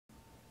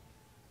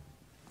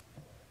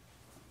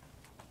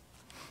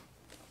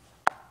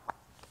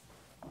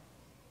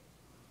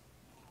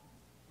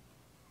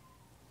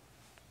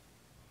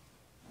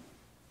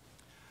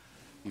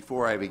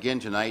Before I begin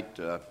tonight,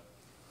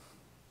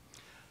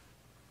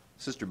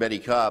 Sister Betty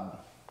Cobb,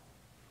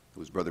 who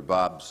was Brother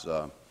Bob's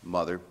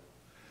mother,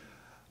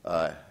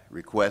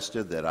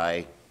 requested that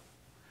I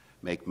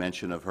make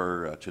mention of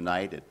her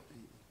tonight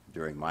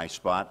during my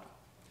spot.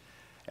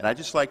 And I'd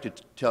just like to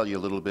tell you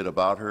a little bit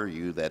about her,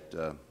 you that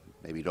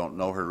maybe don't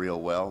know her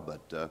real well,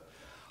 but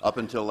up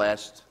until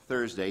last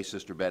Thursday,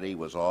 Sister Betty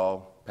was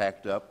all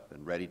packed up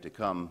and ready to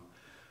come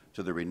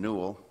to the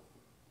Renewal.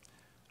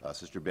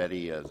 Sister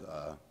Betty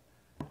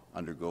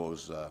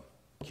undergoes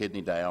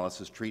kidney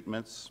dialysis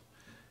treatments,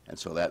 and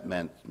so that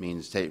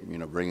means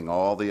bringing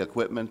all the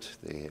equipment.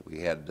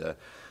 We had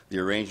the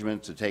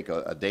arrangement to take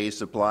a day's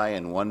supply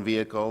in one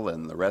vehicle,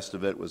 and the rest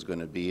of it was going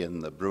to be in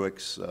the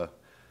Bruick's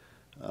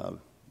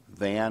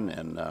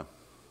van.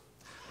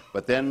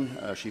 But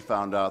then she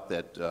found out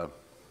that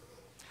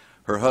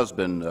her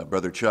husband,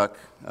 Brother Chuck,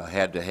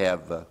 had to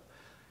have a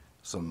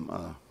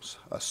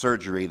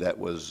surgery that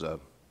was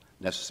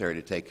necessary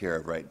to take care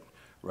of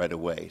right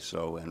away.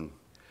 So, and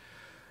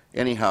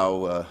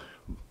anyhow,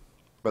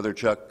 Brother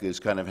Chuck is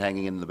kind of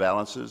hanging in the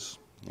balances,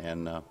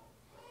 and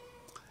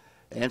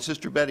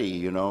Sister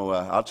Betty,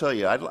 I'll tell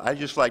you, I'd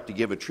just like to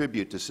give a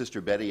tribute to Sister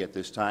Betty at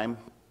this time.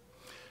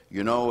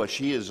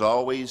 She is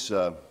always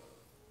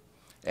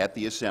at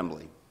the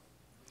assembly.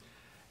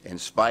 In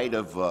spite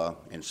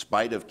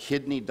of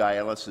kidney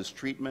dialysis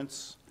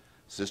treatments,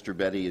 Sister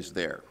Betty is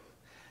there.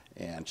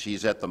 And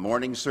she's at the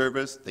morning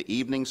service, the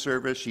evening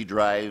service. She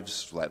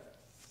drives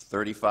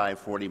 35,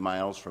 40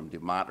 miles from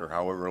DeMott or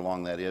however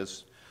long that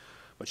is.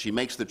 But she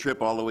makes the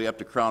trip all the way up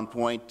to Crown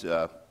Point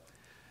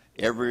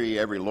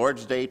every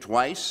Lord's Day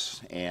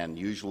twice, and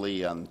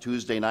usually on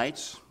Tuesday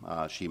nights.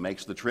 She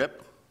makes the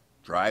trip,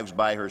 drives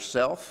by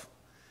herself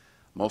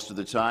most of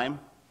the time.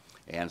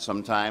 And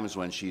sometimes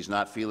when she's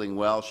not feeling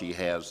well, she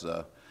has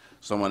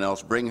someone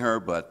else bring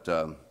her. But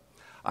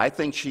I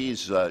think she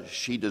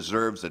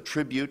deserves a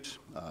tribute,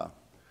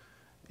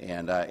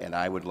 and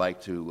I would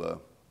like to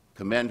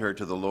commend her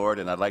to the Lord,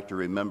 and I'd like to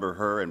remember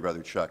her and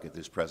Brother Chuck at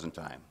this present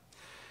time.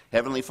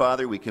 Heavenly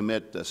Father, we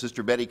commit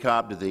Sister Betty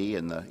Cobb to Thee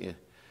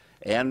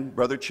and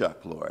Brother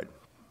Chuck, Lord.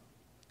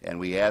 And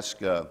we ask,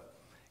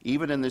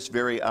 even in this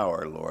very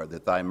hour, Lord,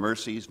 that Thy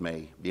mercies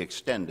may be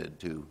extended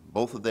to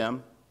both of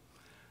them.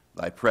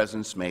 Thy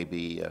presence may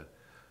be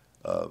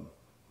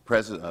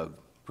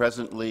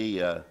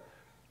presently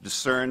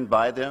discerned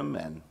by them,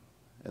 and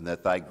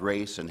that Thy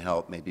grace and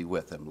help may be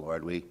with them,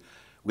 Lord.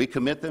 We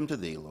commit them to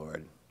Thee,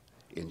 Lord.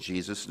 In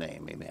Jesus'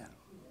 name, amen.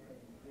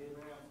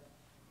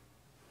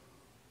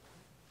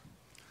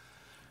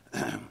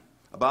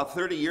 About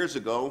 30 years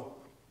ago,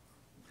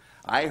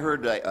 I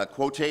heard a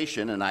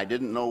quotation, and I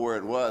didn't know where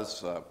it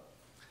was. The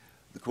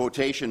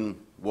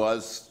quotation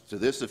was to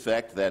this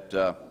effect, that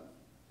there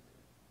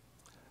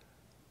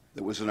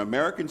was an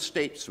American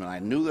statesman. I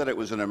knew that it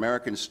was an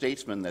American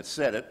statesman that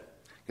said it,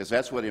 because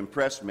that's what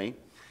impressed me.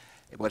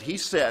 What he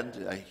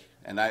said,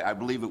 and I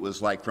believe it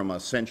was like from a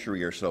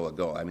century or so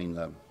ago. I mean,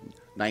 the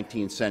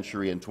 19th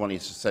century and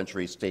 20th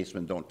century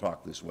statesmen don't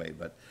talk this way,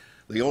 but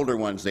the older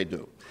ones, they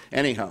do.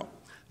 Anyhow,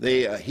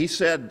 he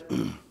said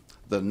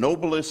the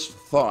noblest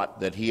thought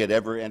that he had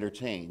ever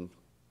entertained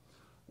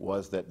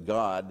was that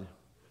God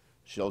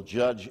shall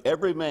judge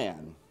every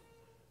man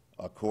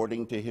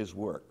according to his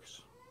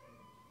works.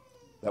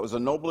 That was the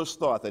noblest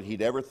thought that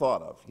he'd ever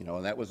thought of,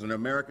 and that was an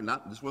American,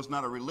 this was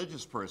not a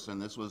religious person,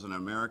 this was an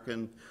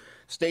American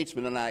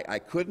statesman, and I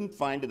couldn't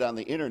find it on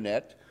the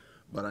internet,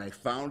 but I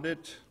found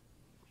it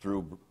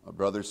through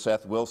Brother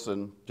Seth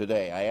Wilson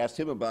today. I asked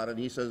him about it, and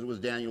he says it was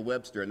Daniel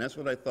Webster, and that's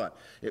what I thought.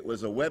 It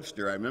was a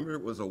Webster. I remember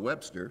it was a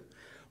Webster,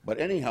 but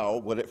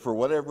anyhow, for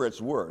whatever it's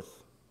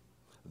worth,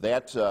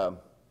 that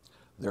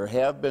there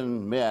have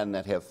been men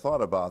that have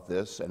thought about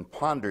this and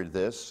pondered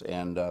this,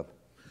 and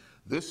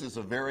this is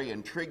a very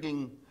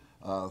intriguing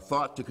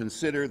thought to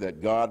consider,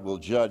 that God will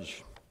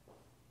judge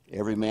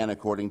every man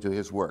according to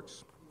his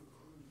works.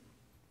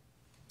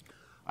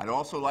 I'd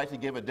also like to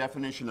give a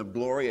definition of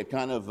glory. It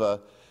kind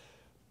of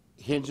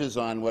hinges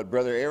on what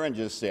Brother Aaron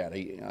just said.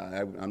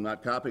 I'm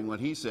not copying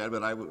what he said,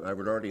 but I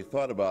would already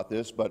thought about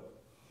this. But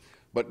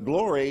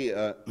glory,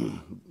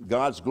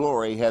 God's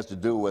glory has to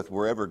do with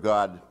wherever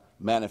God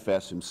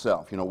manifests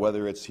himself.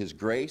 Whether it's his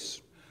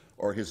grace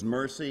or his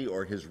mercy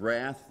or his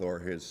wrath or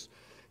his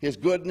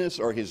goodness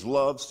or his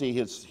love.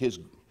 See,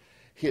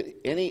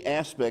 any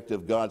aspect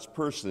of God's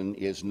person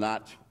is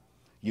not,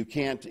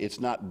 it's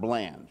not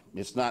bland.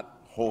 It's not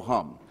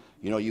ho-hum.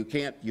 You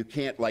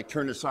can't like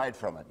turn aside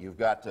from it. You've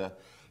got to,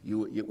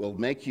 it will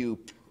make you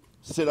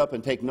sit up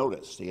and take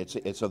notice. See,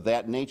 it's of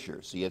that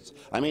nature. See,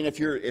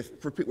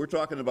 we're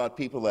talking about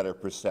people that are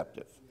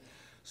perceptive.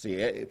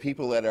 See,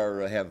 people that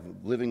have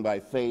living by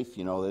faith,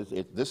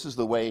 this is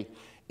the way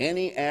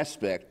any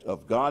aspect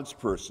of God's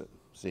person.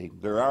 See,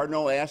 there are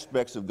no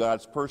aspects of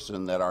God's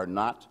person that are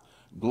not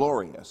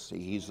glorious.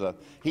 See,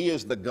 he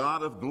is the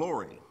God of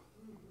glory.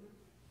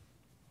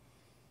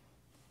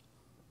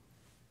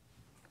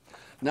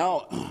 Now,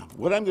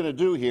 what I'm going to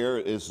do here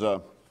is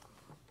we're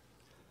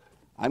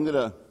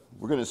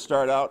going to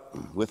start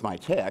out with my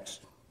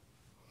text,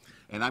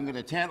 And I'm going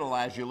to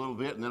tantalize you a little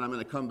bit, and then I'm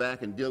going to come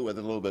back and deal with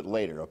it a little bit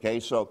later, okay?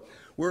 So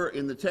we're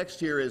in the text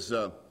here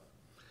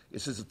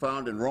this is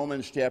found in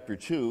Romans chapter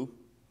 2,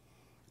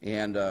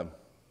 and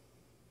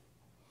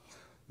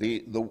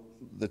the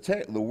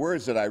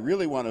words that I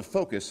really want to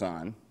focus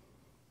on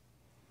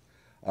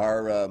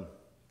are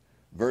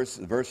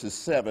verses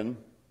 7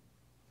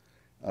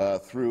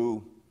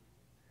 through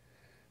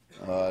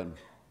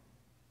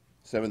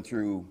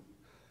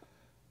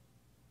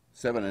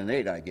 7 and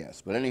 8, I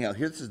guess. But anyhow,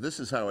 this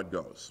is how it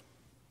goes.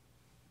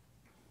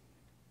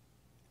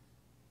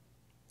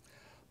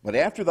 But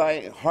after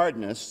thy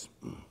hardness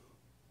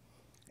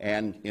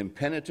and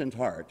impenitent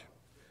heart,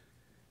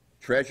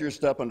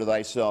 treasurest up unto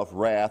thyself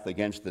wrath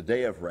against the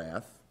day of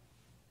wrath,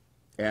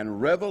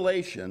 and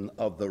revelation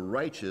of the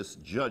righteous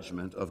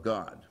judgment of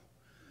God.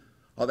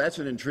 Oh, that's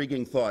an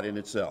intriguing thought in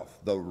itself.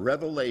 The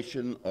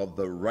revelation of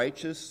the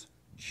righteous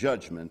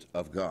judgment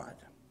of God.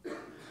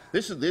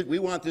 We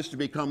want this to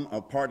become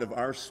a part of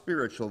our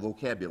spiritual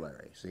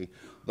vocabulary. See,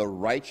 the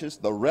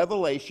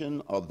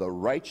revelation of the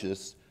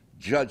righteous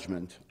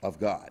judgment of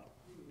God.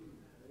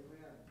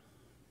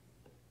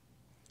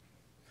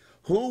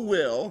 Who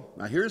will,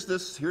 now here's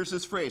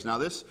this phrase. Now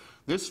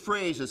this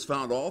phrase is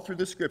found all through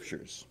the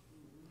scriptures.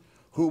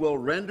 Who will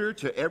render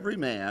to every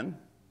man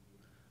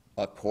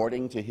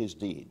according to his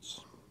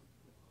deeds.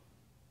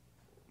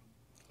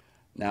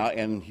 Now,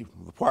 and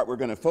the part we're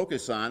going to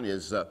focus on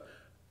is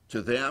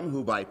to them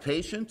who by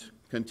patient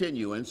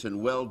continuance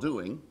and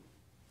well-doing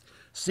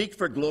seek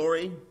for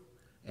glory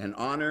and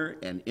honor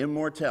and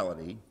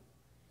immortality,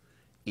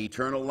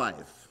 eternal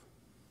life.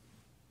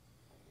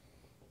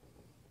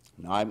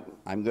 Now,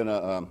 I'm going to,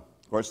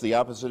 of course, the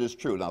opposite is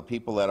true. Now,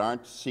 people that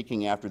aren't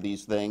seeking after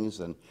these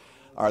things and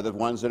are the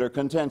ones that are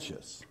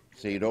contentious.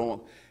 See,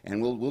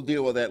 and we'll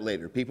deal with that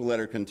later. People that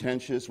are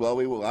contentious, well,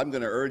 I'm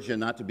going to urge you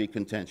not to be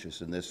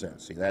contentious in this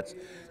sense. See,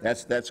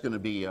 that's going to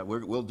be,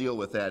 we'll deal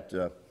with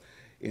that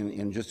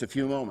in just a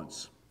few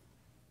moments.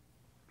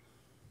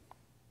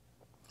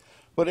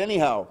 But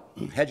anyhow,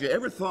 had you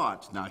ever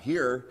thought, now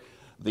here,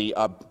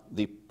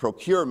 the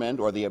procurement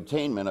or the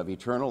obtainment of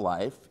eternal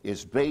life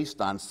is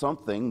based on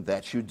something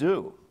that you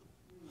do.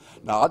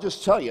 Now, I'll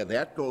just tell you,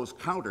 that goes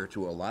counter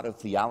to a lot of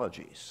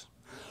theologies.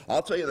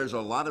 I'll tell you, there's a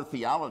lot of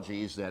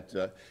theologies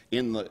that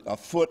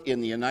afoot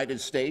in the United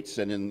States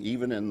and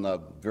even in the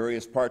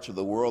various parts of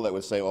the world that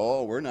would say,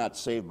 oh, we're not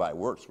saved by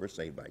works, we're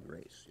saved by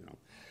grace, you know.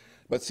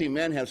 But see,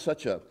 men have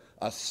such a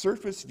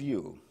surface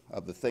view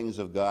of the things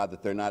of God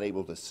that they're not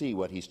able to see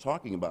what he's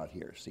talking about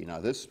here. See, now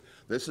this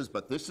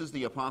is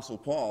the Apostle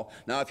Paul.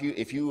 Now,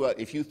 if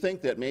you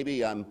think that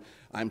maybe I'm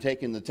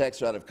taking the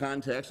text out of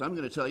context, I'm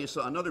going to tell you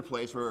another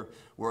place where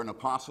an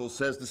apostle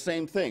says the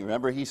same thing.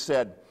 Remember, he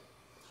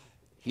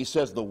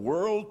says the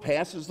world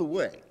passes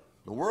away.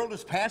 The world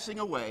is passing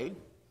away.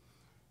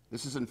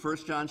 This is in 1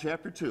 John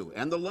chapter 2,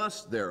 and the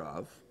lust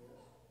thereof.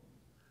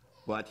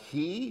 But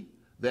he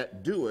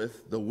that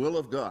doeth the will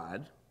of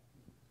God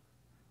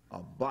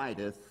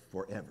abideth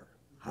forever.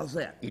 How's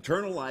that?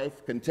 Eternal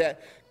life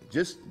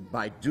just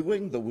by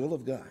doing the will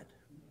of God.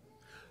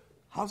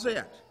 How's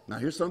that? Now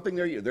here's something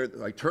there.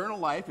 Eternal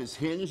life is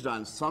hinged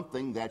on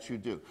something that you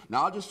do.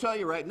 Now I'll just tell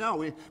you right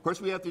now. Of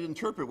course, we have to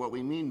interpret what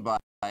we mean by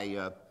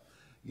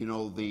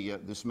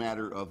this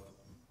matter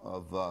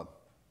of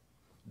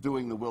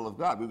doing the will of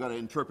God. We've got to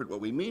interpret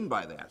what we mean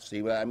by that.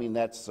 See, I mean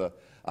that's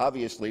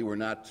obviously we're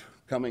not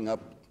coming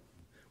up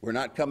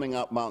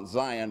Mount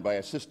Zion by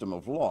a system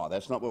of law.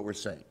 That's not what we're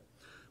saying.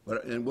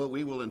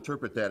 We will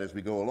interpret that as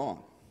we go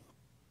along.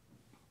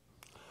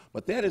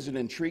 But that is an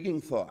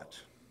intriguing thought,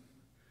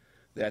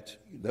 that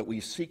we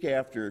seek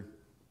after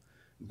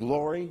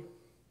glory.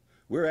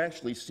 We're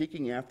actually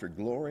seeking after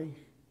glory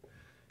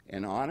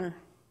and honor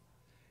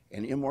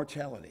and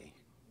immortality.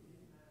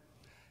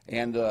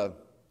 And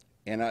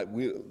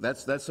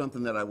that's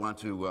something that I want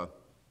to,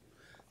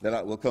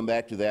 we'll come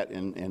back to that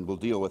and we'll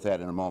deal with that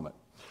in a moment.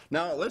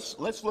 Now,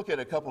 let's look at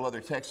a couple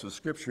other texts of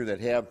Scripture that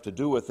have to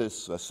do with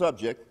this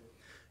subject.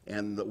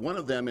 And one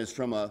of them is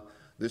from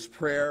this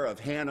prayer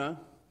of Hannah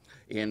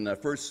in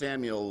 1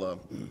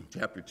 Samuel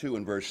chapter 2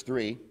 and verse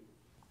 3.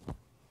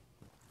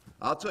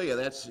 I'll tell you,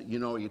 that's,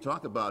 you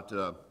talk about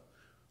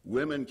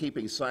women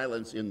keeping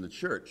silence in the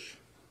church.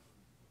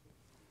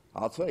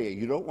 I'll tell you,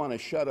 you don't want to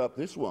shut up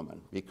this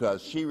woman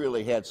because she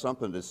really had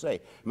something to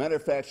say. Matter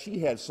of fact, she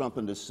had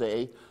something to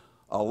say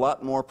a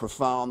lot more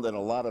profound than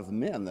a lot of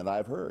men that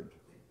I've heard.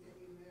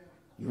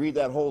 You read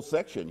that whole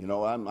section,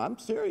 I'm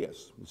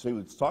serious. You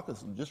see,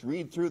 just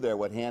read through there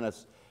what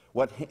Hannah's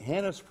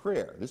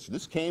prayer.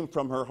 This came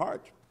from her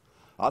heart.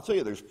 I'll tell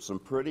you, there's some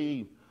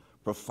pretty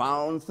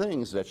profound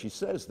things that she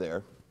says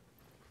there.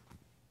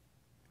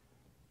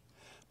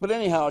 But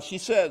anyhow, she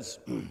says,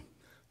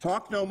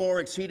 talk no more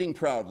exceeding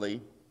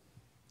proudly.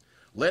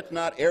 Let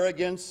not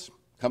arrogance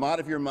come out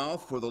of your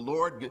mouth, for the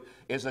Lord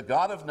is a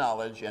God of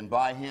knowledge, and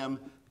by him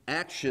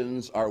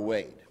actions are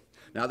weighed.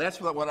 Now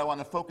that's what I want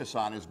to focus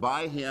on, is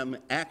by him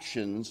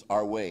actions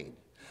are weighed.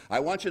 I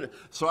want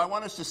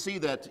us to see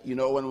that,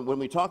 when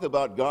we talk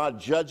about God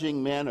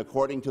judging men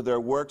according to their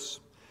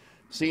works,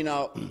 See,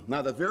 now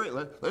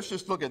let's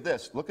just look at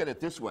this. Look at it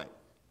this way.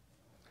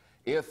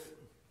 If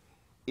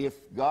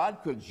God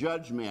could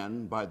judge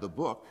men by the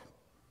book,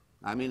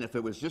 I mean, if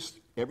it was just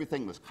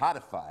everything was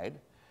codified,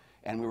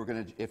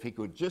 and if he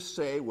could just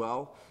say,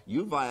 well,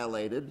 you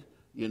violated,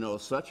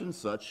 such and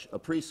such a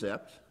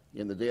precept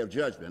in the day of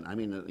judgment. I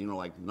mean,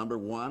 like number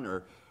 1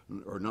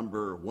 or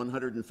number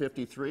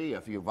 153,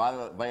 if you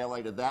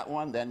violated that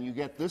one, then you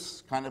get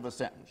this kind of a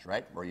sentence,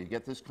 right? Or you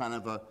get this kind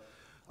of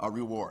a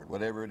reward,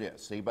 whatever it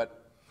is. See, but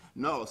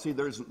no, see,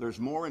 there's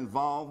more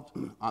involved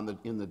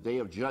in the day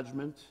of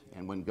judgment,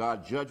 and when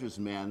God judges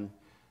men.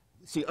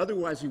 See,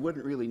 otherwise he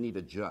wouldn't really need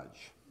a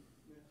judge.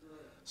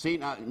 See,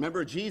 now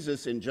remember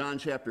Jesus in John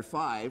chapter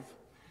 5.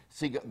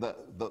 See, the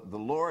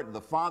Lord,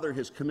 the Father,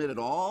 has committed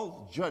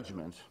all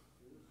judgment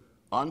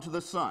unto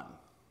the Son,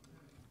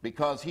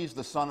 because he's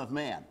the Son of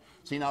Man.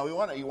 See, now you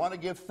want to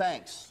give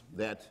thanks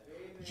that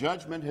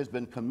judgment has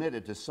been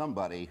committed to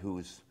somebody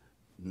who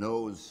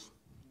knows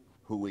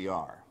who we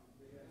are.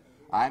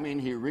 I mean,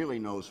 he really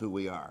knows who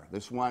we are.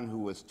 This one who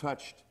was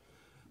touched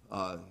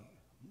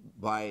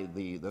by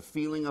the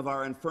feeling of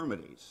our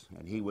infirmities,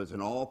 and he was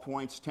in all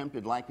points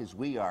tempted like as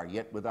we are,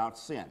 yet without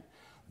sin.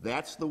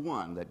 That's the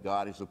one that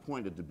God has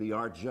appointed to be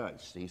our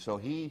judge. See, so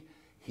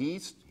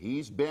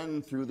he's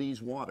been through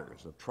these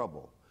waters of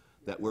trouble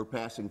that we're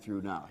passing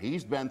through now.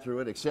 He's been through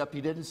it, except he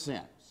didn't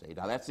sin. See,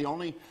 now that's the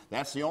only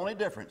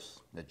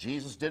difference, that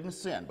Jesus didn't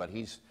sin, but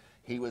he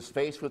was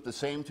faced with the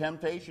same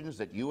temptations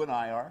that you and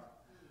I are,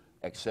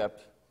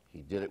 except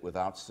he did it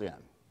without sin.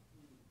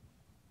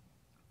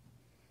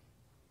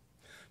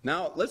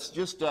 Now, let's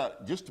to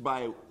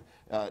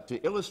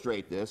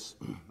illustrate this,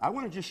 I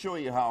want to just show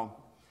you how,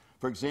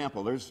 for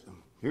example,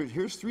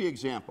 here's 3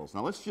 examples.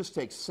 Now, let's just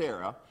take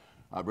Sarah.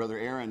 Brother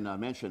Aaron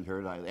mentioned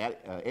her,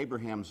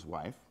 Abraham's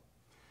wife.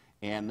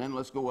 And then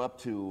let's go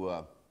up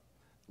to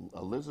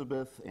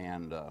Elizabeth,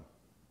 and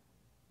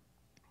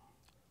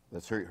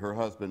that's her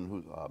husband,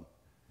 who,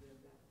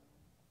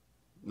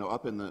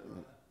 up in the,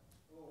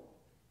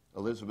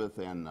 Elizabeth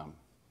and,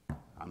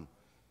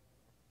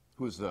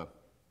 who's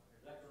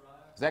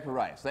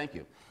Zacharias, thank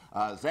you.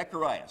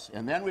 Zacharias.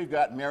 And then we've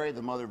got Mary,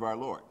 the mother of our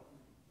Lord.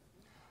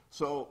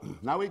 So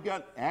now we've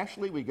got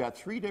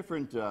 3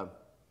 different,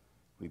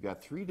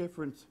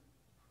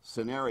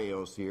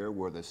 scenarios here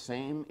where the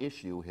same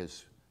issue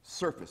is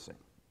surfacing.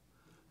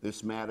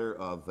 This matter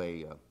of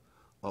a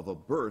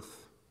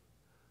birth,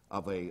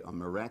 of a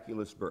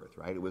miraculous birth,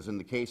 right? It was in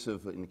the case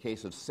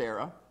of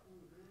Sarah.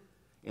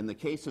 In the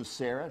case of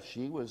Sarah,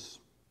 she was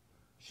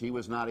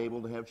not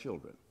able to have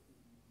children.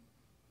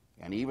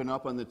 And even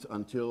up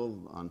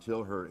until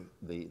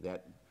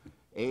that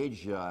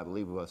age, I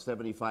believe it was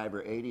 75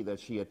 or 80, that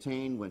she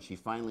attained when she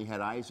finally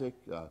had Isaac.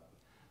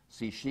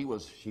 She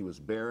was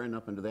barren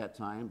up until that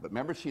time. But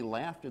remember, she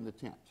laughed in the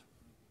tent.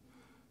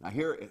 Now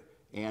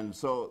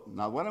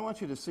what I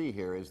want you to see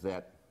here is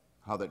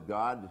how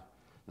God.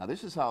 Now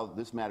this is how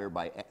this matter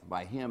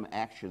by him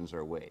actions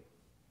are weighed.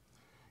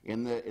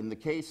 In the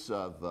case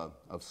of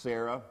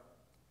Sarah,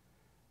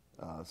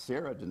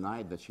 Sarah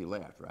denied that she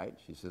laughed. Right?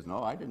 She says,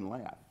 "No, I didn't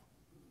laugh."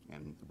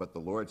 But the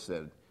Lord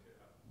said,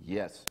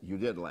 "Yes, you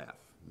did laugh.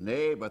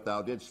 Nay, but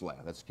thou didst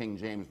laugh." That's King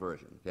James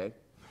Version, okay?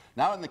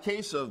 Now, in the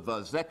case of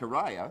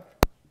Zechariah,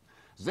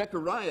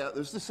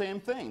 there's the same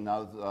thing.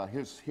 Now,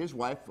 his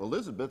wife,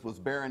 Elizabeth,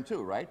 was barren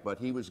too, right? But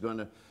she was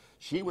going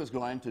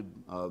to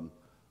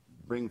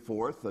bring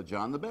forth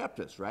John the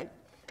Baptist, right?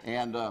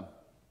 And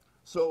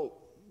so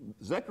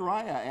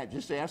Zechariah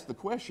just asked the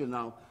question,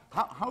 now,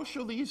 how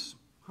shall these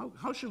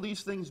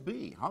things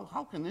be?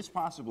 How can this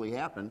possibly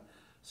happen?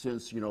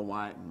 Since,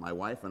 my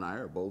wife and I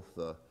are both,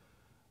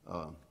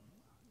 up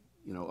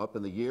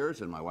in the years,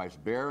 and my wife's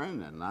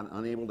barren and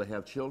unable to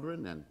have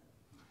children.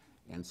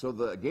 And so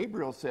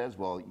Gabriel says,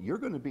 well, you're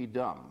going to be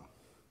dumb.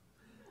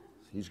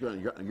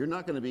 You're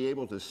not going to be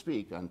able to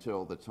speak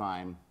until the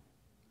time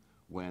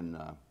when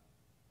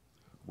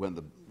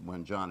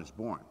John is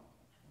born.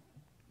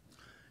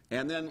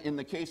 And then in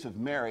the case of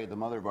Mary, the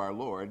mother of our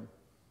Lord,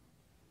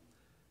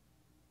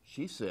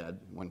 she said,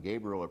 when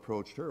Gabriel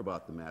approached her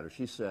about the matter,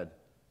 she said,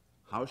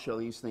 "How shall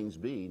these things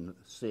be,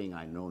 seeing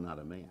I know not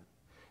a man?"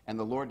 And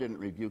the Lord didn't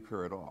rebuke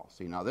her at all.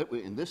 See, now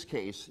in this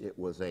case,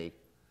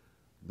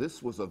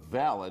 this was a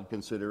valid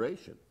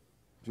consideration.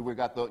 So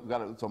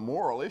it's a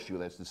moral issue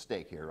that's at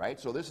stake here, right?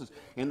 So this is,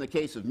 in the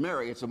case of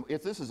Mary,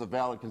 this is a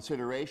valid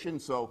consideration.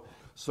 So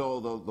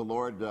the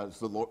Lord,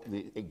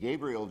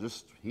 Gabriel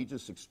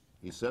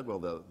he said,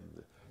 well,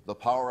 the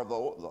power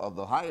of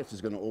the highest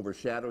is going to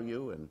overshadow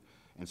you,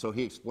 and so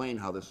he explained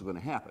how this was going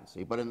to happen.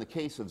 See, but in the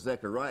case of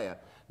Zechariah,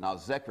 now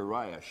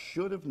Zechariah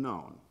should have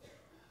known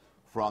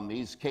from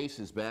these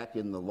cases back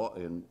in the law,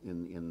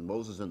 in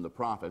Moses and the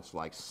prophets,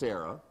 like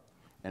Sarah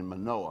and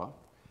Manoah,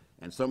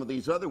 and some of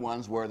these other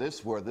ones where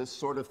this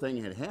sort of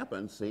thing had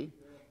happened. See,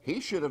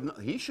 he should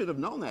have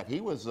known that.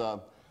 He was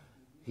a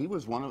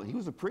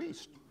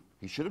priest.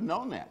 He should have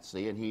known that.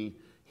 See, and he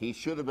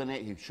should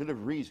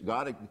have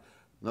reasoned.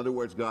 In other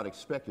words, God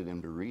expected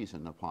him to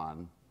reason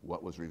upon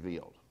what was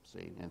revealed.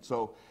 See,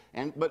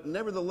 but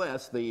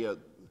nevertheless,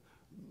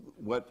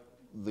 what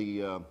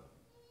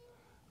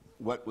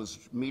was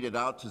meted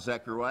out to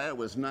Zechariah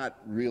was not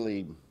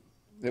really,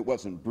 it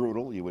wasn't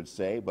brutal, you would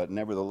say, but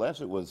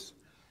nevertheless it was,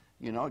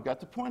 it got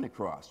the point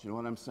across. You know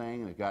what I'm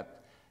saying? It got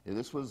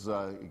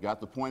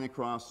the point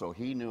across, so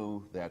he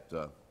knew that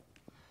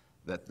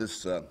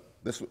this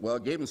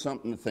it gave him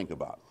something to think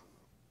about.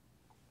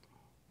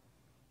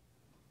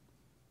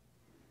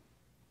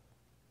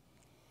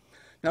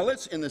 Now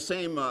let's,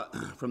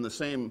 from the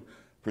same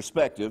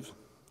perspective,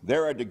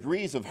 there are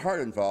degrees of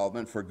heart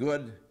involvement for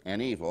good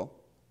and evil.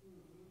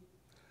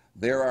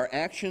 There are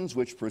actions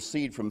which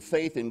proceed from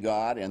faith in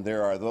God, and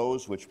there are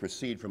those which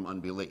proceed from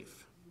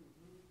unbelief.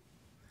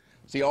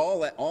 See,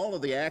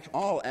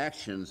 all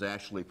actions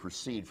actually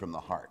proceed from the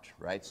heart,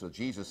 right? So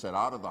Jesus said,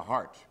 out of the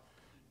heart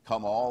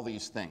come all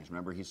these things.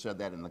 Remember, he said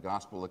that in the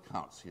gospel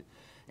accounts.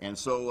 And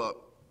so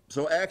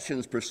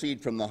actions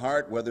proceed from the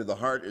heart, whether the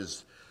heart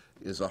is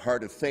a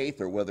heart of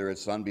faith or whether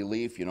it's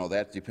unbelief,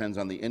 that depends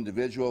on the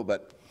individual.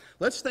 But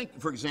let's think,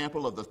 for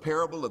example, of the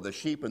parable of the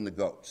sheep and the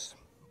goats.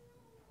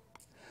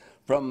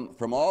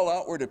 From all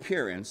outward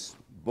appearance,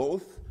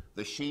 both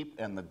the sheep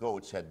and the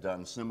goats had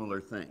done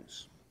similar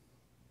things.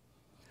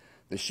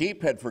 The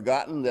sheep had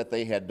forgotten that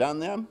they had done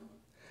them,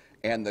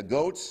 and the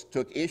goats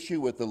took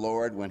issue with the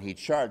Lord when he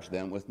charged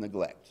them with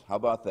neglect. How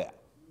about that?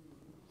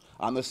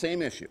 On the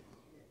same issue.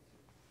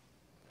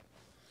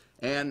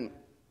 And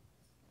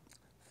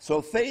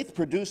so faith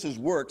produces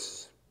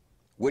works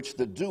which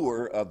the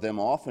doer of them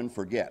often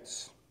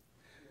forgets,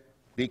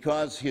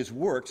 because his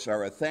works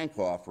are a thank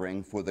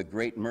offering for the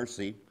great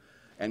mercy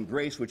and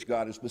grace which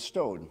God has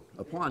bestowed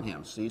upon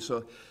him. See,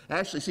 so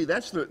actually,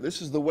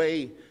 this is the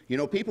way,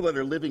 people that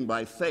are living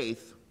by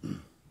faith,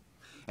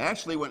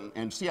 actually,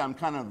 I'm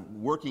kind of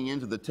working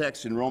into the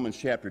text in Romans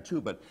chapter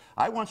 2, but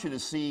I want you to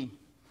see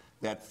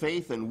that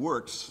faith and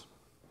works,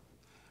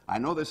 I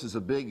know this is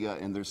a big,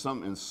 and there's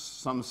in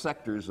some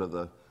sectors of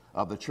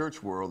the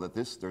church world that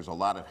there's a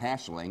lot of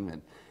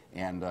hassling,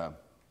 and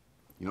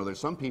there's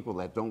some people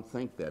that don't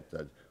think that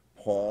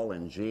Paul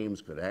and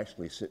James could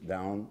actually sit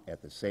down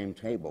at the same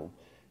table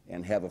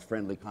and have a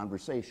friendly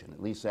conversation.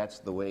 At least that's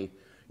the way,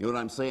 you know what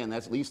I'm saying?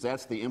 At least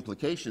that's the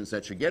implications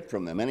that you get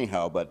from them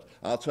anyhow, but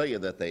I'll tell you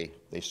that they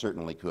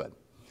certainly could.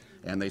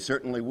 And they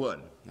certainly would,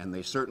 and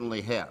they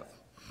certainly have.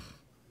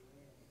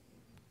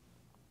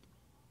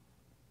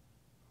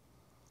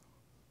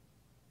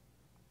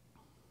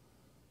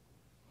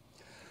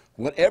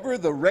 Whatever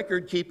the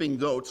record-keeping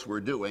goats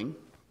were doing,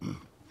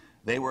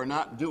 they were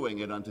not doing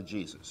it unto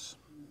Jesus.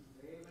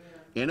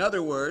 In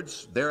other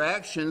words, their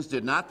actions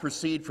did not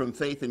proceed from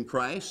faith in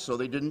Christ, so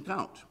they didn't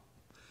count.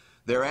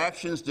 Their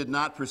actions did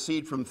not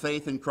proceed from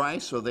faith in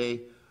Christ, so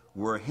they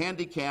were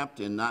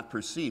handicapped in not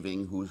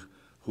perceiving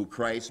who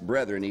Christ's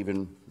brethren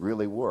even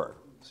really were.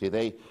 See,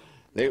 they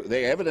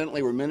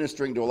evidently were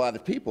ministering to a lot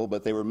of people,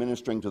 but they were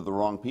ministering to the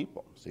wrong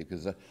people. See,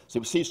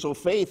 so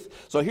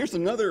faith. So here's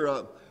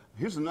another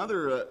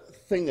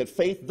thing that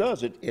faith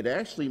does. It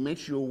actually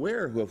makes you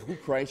aware of who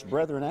Christ's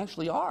brethren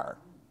actually are.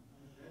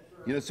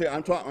 See,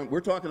 we're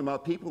talking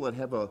about people that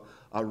have a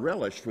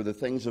relish for the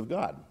things of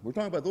God. We're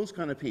talking about those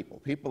kind of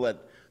people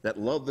that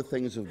love the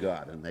things of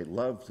God, and they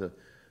love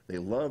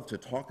to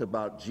talk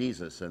about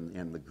Jesus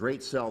and the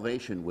great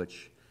salvation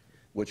which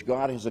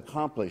God has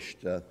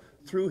accomplished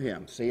through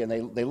him. See,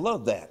 and they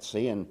love that.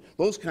 See, and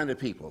those kind of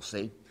people.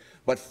 See,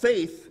 but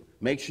faith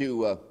brings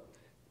you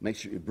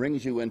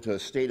into a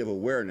state of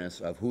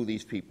awareness of who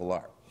these people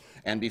are.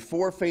 And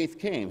before faith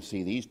came,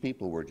 see, these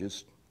people were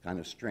just kind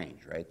of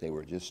strange, right? They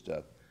were just.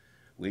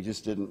 We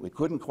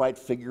couldn't quite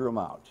figure them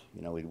out.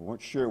 We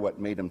weren't sure what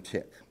made them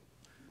tick.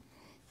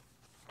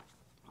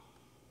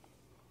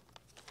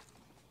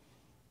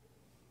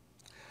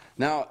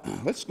 Now,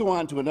 let's go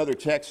on to another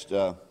text.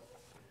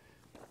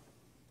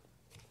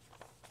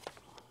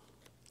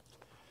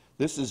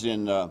 This is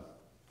in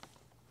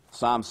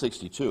Psalm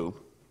 62.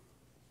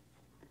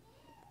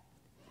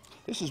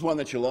 This is one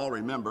that you'll all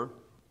remember.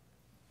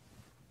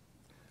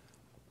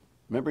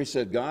 Remember, he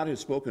said, God has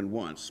spoken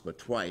once, but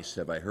twice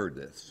have I heard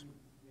this,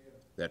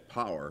 that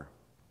power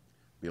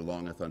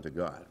belongeth unto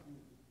God.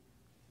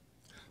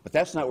 But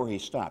that's not where he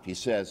stopped. He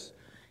says,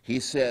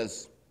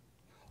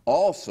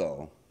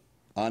 also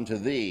unto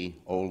thee,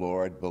 O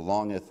Lord,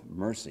 belongeth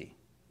mercy,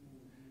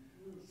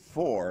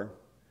 for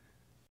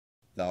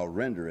thou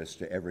renderest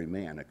to every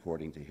man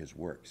according to his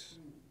works.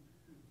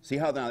 See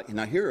how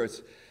now here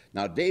it's,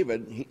 now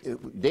David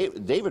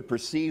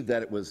perceived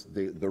that it was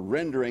the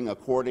rendering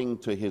according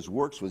to his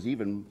works was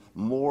even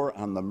more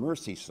on the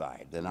mercy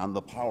side than on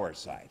the power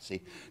side.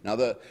 See,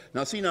 this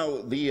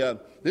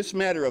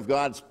matter of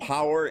God's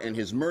power and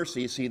his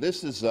mercy. See,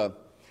 this is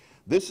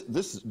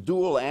this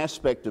dual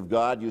aspect of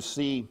God. You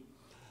see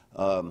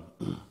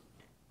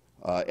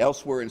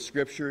elsewhere in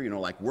Scripture,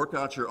 like work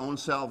out your own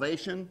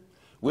salvation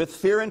with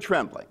fear and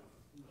trembling.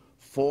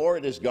 For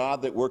it is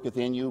God that worketh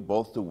in you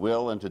both to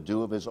will and to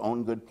do of his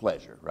own good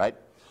pleasure, right?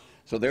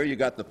 So there you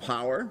got the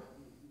power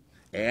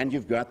and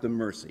you've got the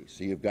mercy.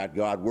 So you've got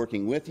God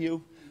working with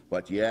you,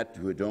 but yet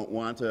we don't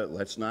want to,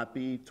 let's not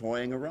be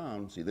toying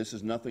around. See, this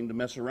is nothing to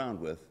mess around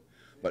with.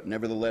 but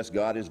nevertheless,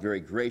 God is very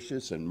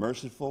gracious and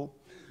merciful.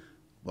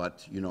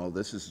 But, you know,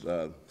 this is,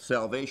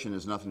 salvation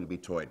is nothing to be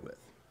toyed with.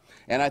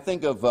 And I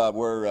think of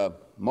where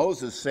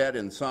Moses said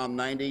in Psalm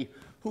 90,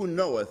 "Who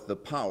knoweth the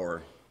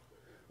power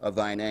of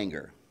thine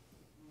anger?"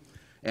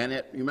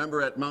 And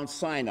remember at Mount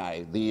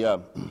Sinai,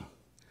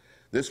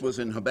 this was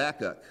in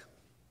Habakkuk.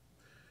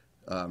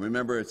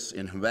 Remember, it's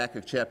in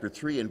Habakkuk chapter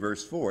 3 and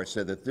verse 4, it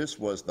said that this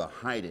was the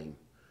hiding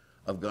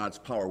of God's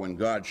power when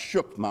God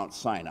shook Mount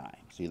Sinai.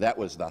 See, that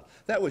was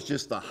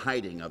just the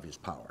hiding of his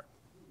power.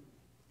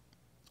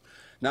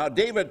 Now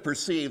David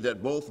perceived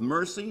that both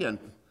mercy and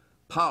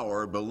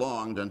power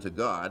belonged unto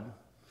God,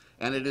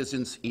 and it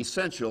is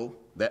essential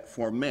that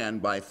for men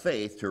by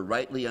faith to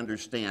rightly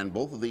understand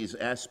both of these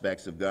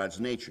aspects of God's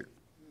nature,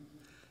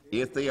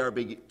 if they are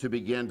to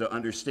begin to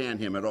understand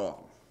him at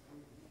all.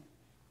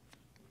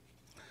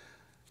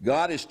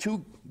 God is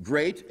too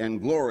great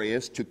and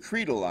glorious to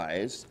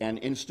creedalize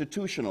and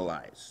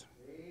institutionalize.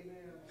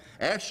 Amen.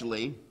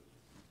 Actually,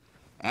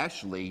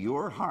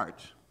 your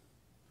heart,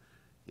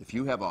 if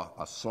you have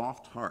a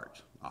soft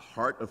heart, a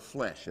heart of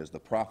flesh, as the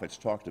prophets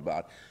talked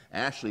about,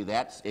 actually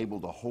that's able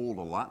to hold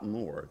a lot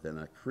more than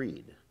a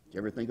creed. Do you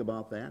ever think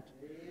about that?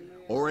 Amen.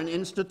 Or an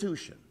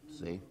institution,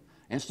 see?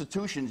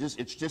 Institution,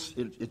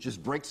 it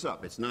just breaks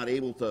up. It's not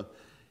able to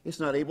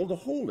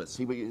hold it.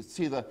 See,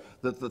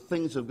 the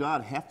things of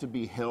God have to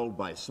be held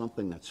by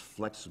something that's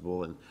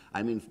flexible, and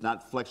I mean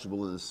not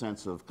flexible in the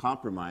sense of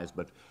compromise,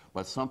 but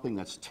something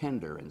that's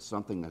tender and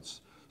something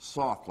that's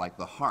soft, like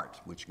the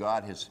heart, which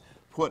God has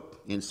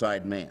put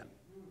inside man.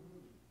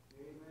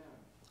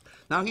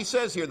 Now he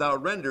says here, "Thou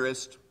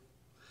renderest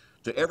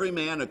to every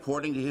man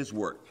according to his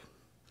work."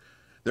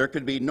 There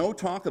could be no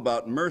talk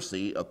about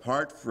mercy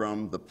apart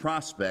from the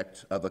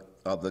prospect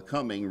of the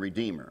coming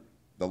Redeemer,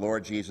 the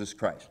Lord Jesus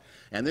Christ.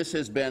 And this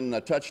has been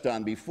touched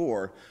on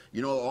before.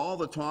 You know, all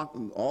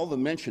the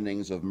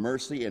mentionings of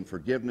mercy and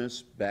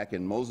forgiveness back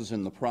in Moses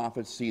and the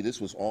prophets, see, this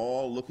was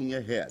all looking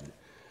ahead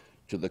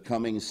to the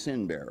coming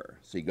sin bearer.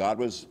 See, God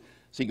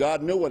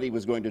knew what he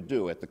was going to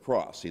do at the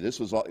cross. See,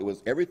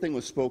 everything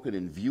was spoken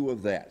in view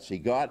of that.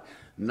 See,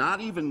 not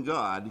even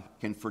God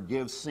can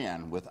forgive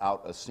sin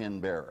without a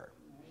sin bearer.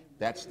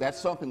 That's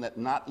something that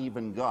not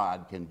even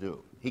God can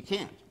do. He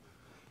can't.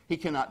 He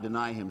cannot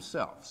deny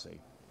himself,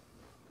 see.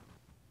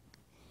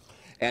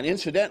 And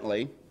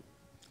incidentally,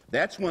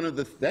 this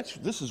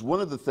is one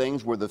of the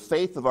things where the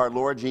faith of our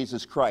Lord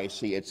Jesus Christ,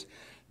 see,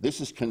 this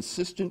is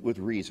consistent with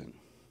reason,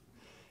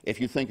 if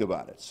you think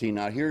about it. See,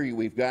 now here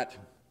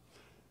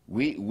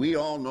we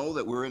all know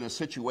that we're in a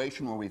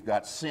situation where we've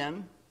got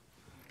sin.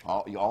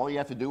 All you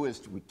have to do is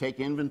to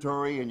take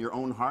inventory in your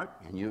own heart,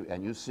 and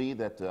you see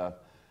that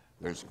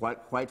there's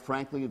quite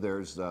frankly,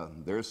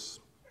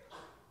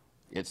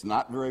 it's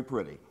not very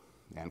pretty,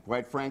 and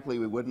quite frankly,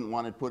 we wouldn't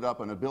want it put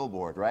up on a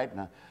billboard, right?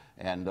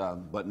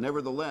 But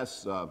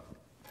nevertheless,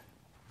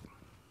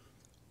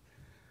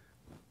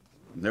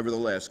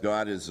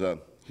 God is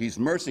He's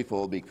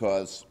merciful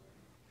because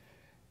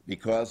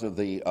of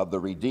the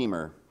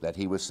Redeemer that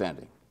He was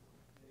sending.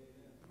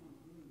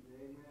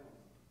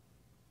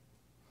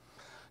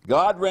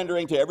 God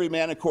rendering to every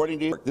man according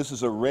to his work. This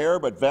is a rare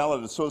but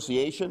valid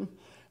association,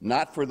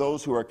 not for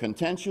those who are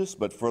contentious,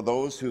 but for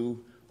those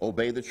who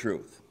obey the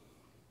truth.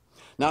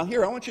 Now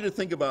here, I want you to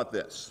think about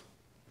this.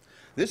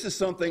 This is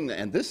something,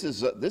 and this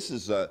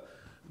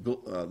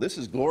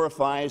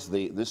glorifies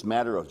this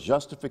matter of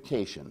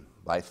justification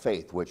by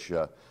faith, which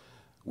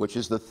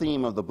is the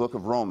theme of the book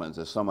of Romans,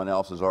 as someone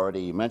else has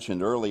already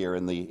mentioned earlier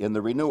in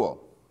the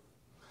Renewal.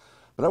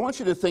 But I want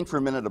you to think for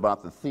a minute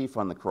about the thief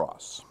on the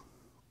cross.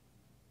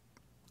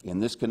 In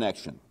this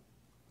connection,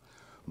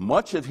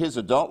 much of his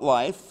adult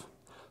life,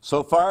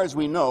 so far as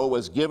we know,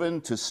 was given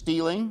to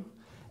stealing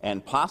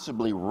and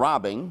possibly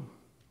robbing,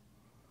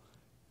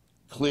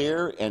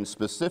 clear and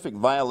specific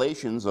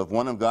violations of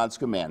one of God's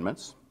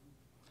commandments.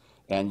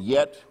 And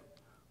yet,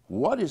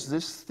 what is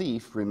this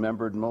thief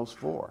remembered most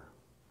for?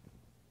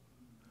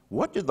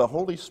 What did the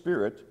Holy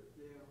Spirit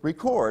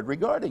record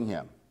regarding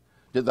him?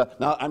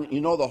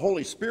 The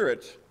Holy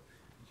Spirit,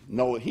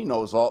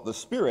 the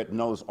Spirit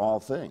knows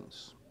all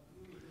things.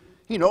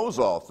 He knows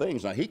all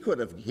things. Now, he could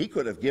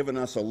have given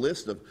us a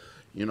list of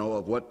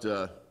what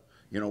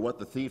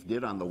the thief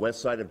did on the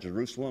west side of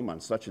Jerusalem on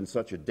such and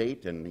such a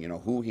date, and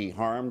who he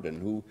harmed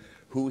and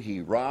who he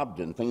robbed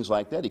and things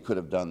like that. He could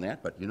have done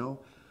that, but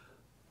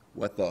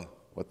what the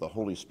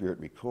Holy Spirit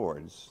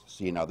records.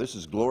 See, now this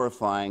is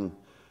glorifying.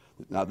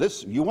 Now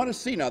this you want to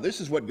see. Now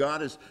this is what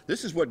God is.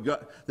 This is what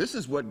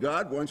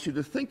God wants you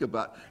to think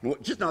about.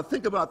 Just now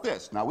think about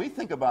this. Now we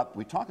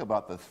talk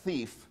about the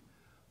thief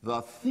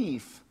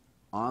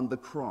on the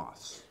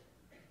cross.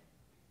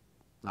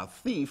 Now,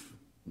 thief,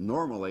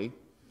 normally,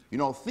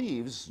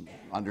 thieves,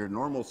 under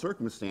normal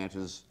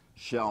circumstances,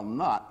 shall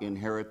not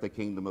inherit the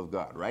kingdom of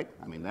God, right?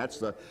 I mean,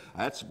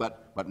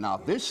 but now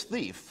this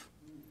thief,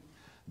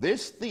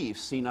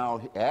 see now,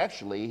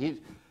 actually,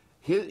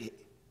 he's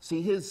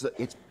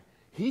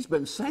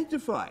been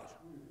sanctified.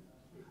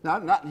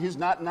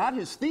 Not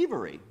his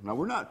thievery. Now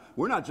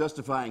we're not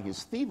justifying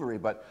his thievery,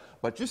 but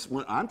just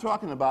when I'm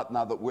talking about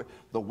now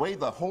the way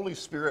the Holy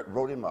Spirit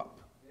wrote him up.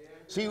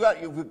 See,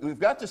 we've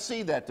got to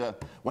see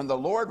that when the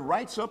Lord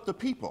writes up the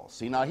people.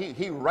 See, now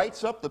he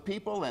writes up the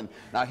people, and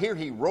now here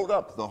he wrote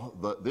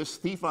up this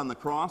thief on the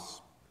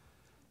cross,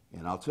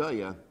 and I'll tell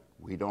you,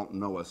 we don't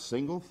know a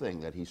single thing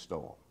that he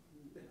stole.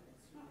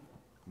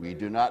 We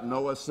do not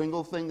know a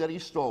single thing that he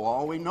stole.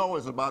 All we know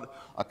is about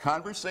a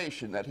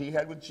conversation that he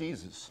had with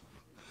Jesus.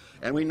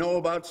 And we know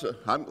about,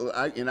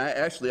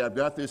 I've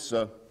got this,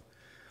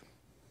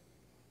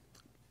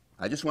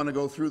 I just want to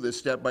go through this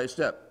step by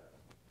step.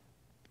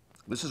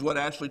 This is what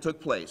actually took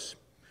place.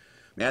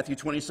 Matthew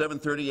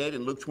 27:38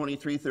 and Luke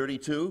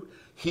 23:32.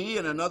 He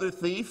and another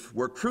thief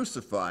were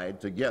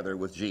crucified together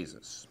with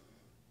Jesus.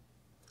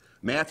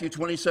 Matthew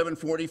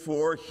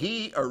 27:44.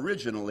 He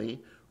originally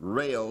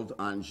railed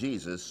on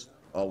Jesus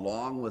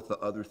along with the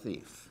other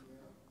thief.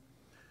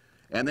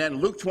 And then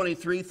Luke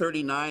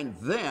 23:39.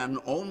 Then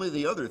only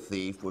the other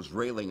thief was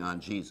railing on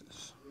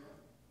Jesus.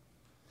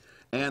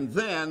 And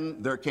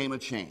then there came a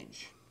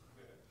change.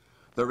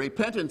 The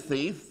repentant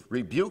thief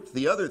rebuked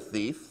the other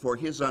thief for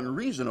his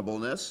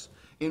unreasonableness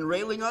in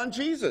railing on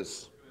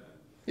Jesus.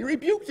 He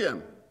rebuked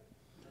him.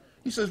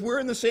 He says, we're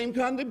in the same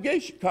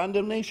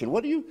condemnation.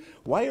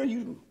 Why are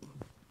you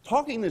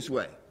talking this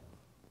way?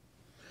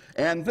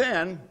 And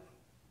then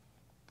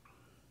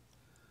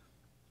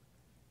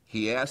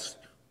he asked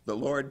the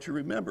Lord to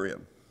remember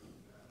him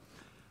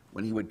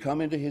when he would come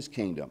into his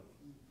kingdom.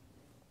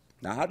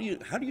 Now, how do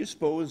you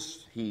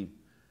suppose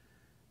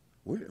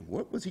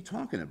what was he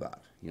talking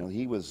about? You know,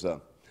 he was,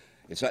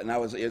 it's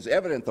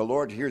evident the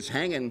Lord he's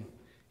hanging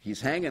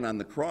on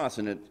the cross,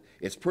 and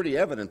it's pretty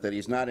evident that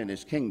he's not in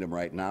his kingdom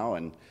right now.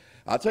 And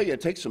I'll tell you, it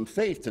takes some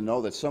faith to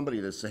know that somebody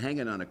that's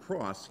hanging on a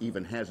cross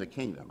even has a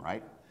kingdom,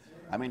 right?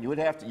 I mean, it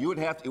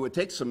would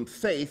take some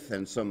faith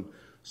and some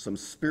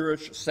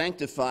spiritual,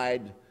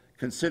 sanctified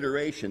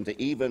consideration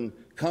to even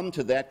come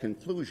to that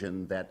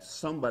conclusion that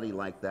somebody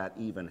like that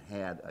even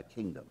had a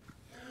kingdom.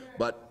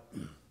 But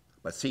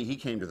see, he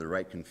came to the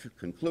right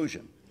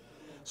conclusion.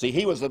 See,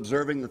 he was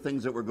observing the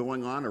things that were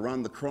going on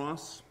around the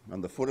cross, on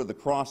the foot of the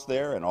cross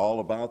there, and all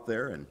about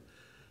there, and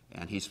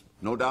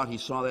no doubt he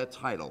saw that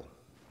title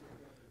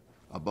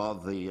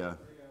above the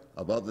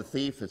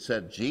thief. It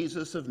said,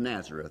 "Jesus of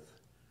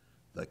Nazareth,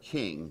 the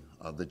King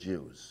of the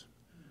Jews."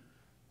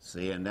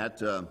 See, and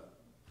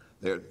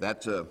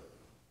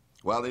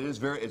well, it's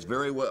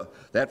very well.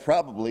 That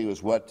probably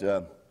was what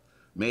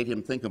made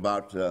him think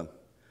about the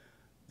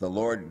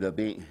Lord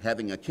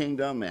having a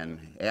kingdom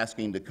and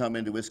asking to come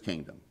into his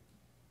kingdom.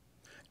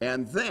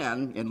 And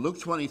then in Luke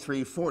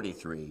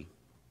 23:43,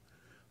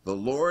 the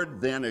Lord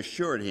then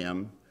assured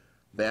him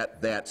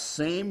that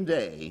same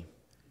day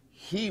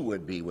he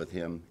would be with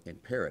him in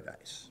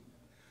paradise.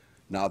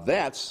 Now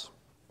that's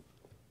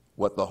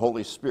what how the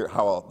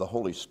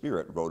Holy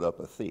Spirit wrote up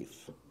a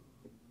thief.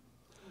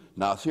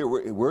 Now, here,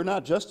 we're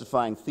not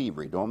justifying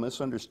thievery. Don't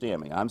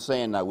misunderstand me. I'm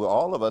saying now,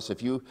 all of us,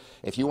 if you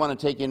want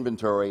to take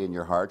inventory in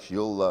your hearts,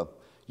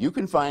 you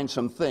can find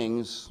some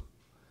things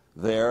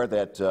there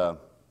that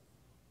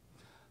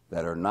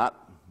are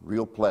not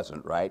real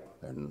pleasant, right?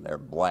 They're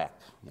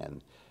black,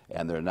 and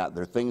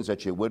they're things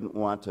that you wouldn't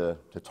want to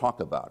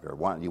talk about,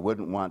 or you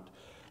wouldn't want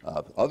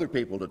other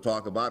people to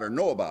talk about or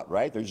know about,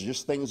 right? There's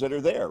just things that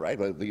are there, right?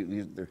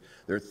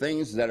 They're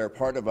things that are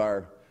part of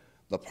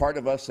the part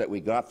of us that we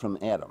got from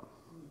Adam.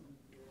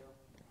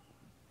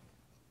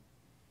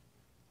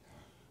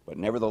 But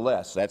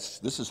nevertheless,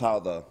 this is how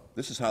the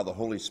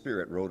Holy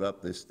Spirit wrote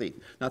up this thief.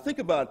 Now think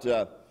about,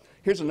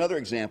 here's another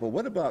example.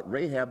 What about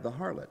Rahab the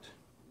harlot?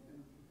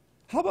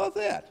 How about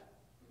that?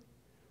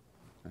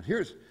 Now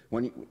here's,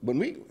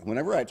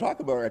 whenever I talk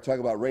about her, I talk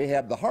about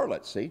Rahab the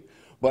harlot, see?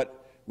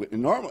 But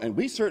and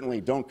we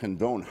certainly don't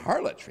condone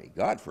harlotry.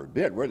 God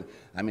forbid.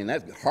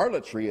 That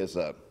harlotry is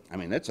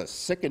that's a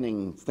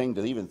sickening thing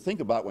to even think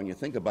about when you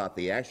think about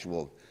the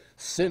actual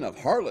sin of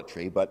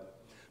harlotry.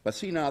 But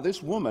see, now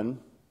this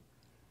woman,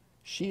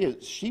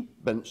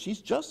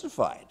 she's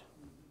justified,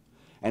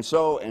 and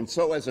so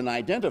as an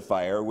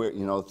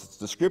identifier,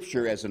 the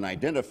Scripture as an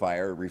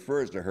identifier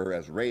refers to her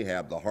as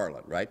Rahab the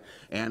harlot, right?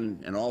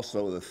 And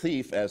also the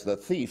thief as the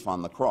thief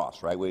on the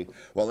cross, right?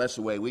 That's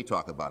the way we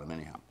talk about him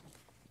anyhow.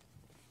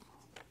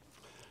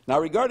 Now,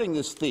 regarding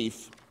this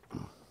thief,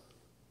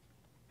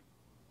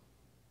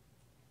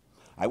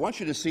 I want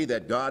you to see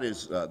that God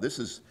is.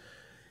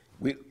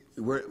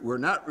 We're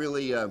not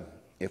really.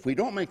 If we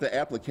don't make the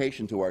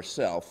application to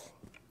ourselves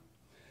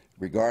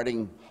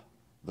regarding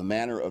the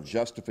manner of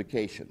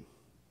justification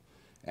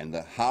and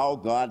how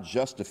God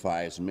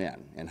justifies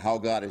men and how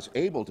God is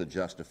able to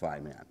justify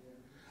men.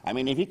 I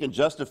mean, if he can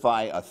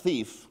justify a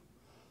thief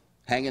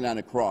hanging on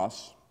a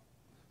cross,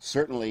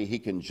 certainly he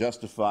can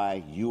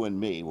justify you and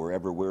me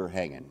wherever we're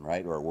hanging,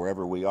 right, or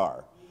wherever we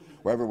are.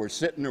 Wherever we're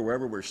sitting or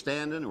wherever we're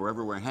standing or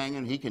wherever we're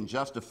hanging, he can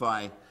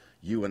justify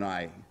you and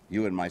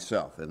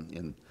myself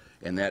in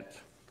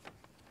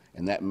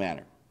that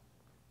manner.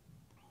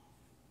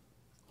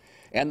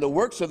 And the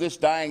works of this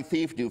dying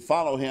thief do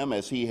follow him,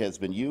 as he has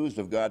been used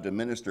of God to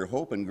minister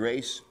hope and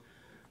grace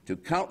to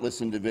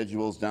countless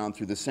individuals down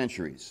through the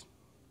centuries.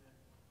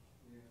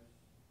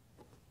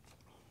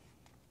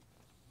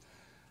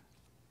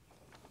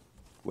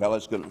 Well,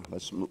 let's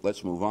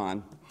move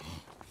on.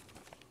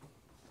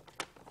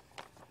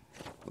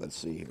 Let's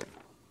see here.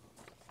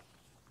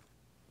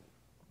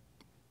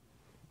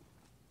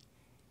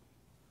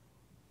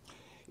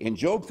 In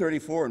Job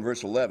 34 and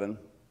verse 11,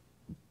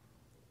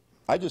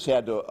 I just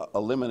had to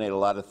eliminate a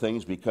lot of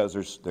things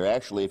because they're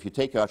actually, if you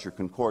take out your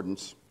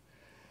concordance,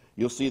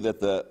 you'll see that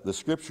the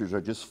scriptures are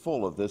just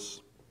full of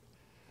this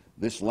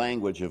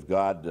language of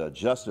God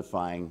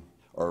justifying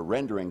or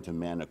rendering to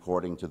men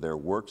according to their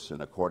works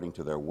and according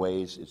to their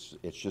ways.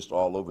 It's just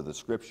all over the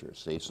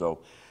scriptures, see?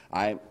 So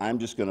I'm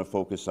just going to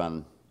focus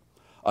on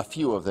a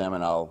few of them,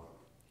 and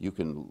you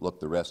can look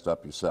the rest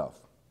up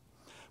yourself.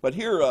 But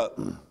here,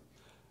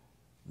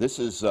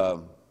 these are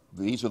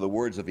the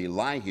words of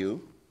Elihu.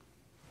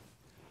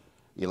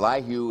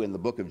 Elihu in the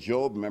book of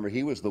Job, remember,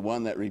 he was the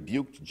one that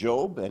rebuked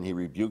Job, and he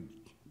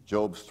rebuked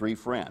Job's three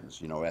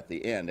friends, at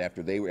the end,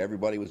 after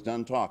everybody was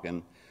done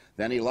talking.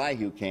 Then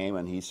Elihu came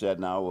and he said,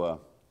 now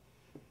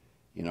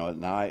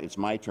it's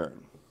my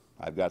turn.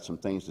 I've got some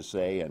things to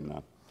say.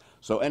 And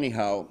so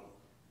anyhow,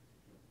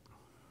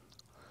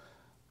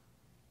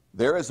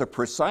 there is a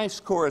precise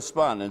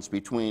correspondence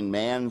between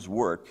man's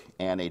work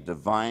and a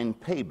divine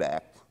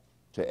payback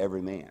to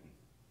every man.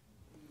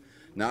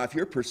 Now, if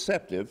you're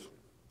perceptive,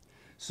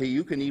 see,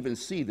 you can even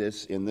see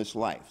this in this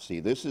life.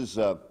 See, this is,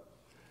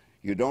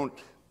 you don't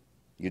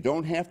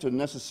have to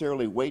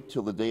necessarily wait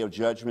till the day of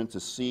judgment to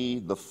see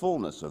the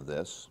fullness of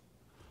this.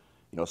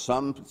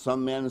 Some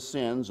men's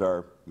sins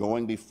are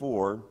going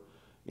before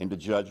into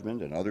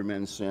judgment, and other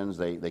men's sins,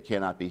 they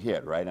cannot be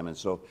hid, right?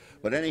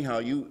 But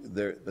anyhow,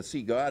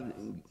 see, God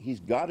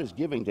is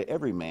giving to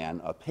every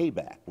man a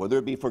payback, whether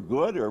it be for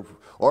good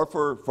or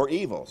for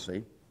evil,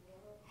 see?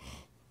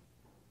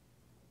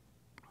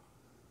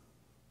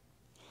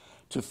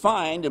 To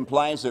find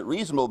implies that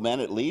reasonable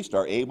men, at least,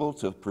 are able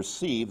to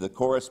perceive the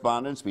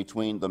correspondence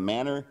between the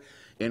manner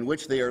in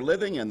which they are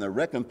living and the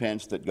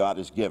recompense that God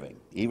is giving,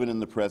 even in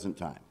the present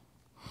time.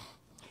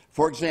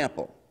 For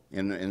example,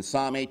 in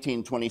Psalm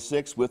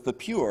 18:26, with the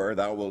pure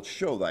thou wilt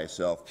show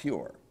thyself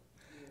pure,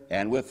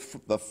 and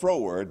with the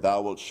froward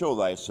thou wilt show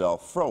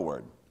thyself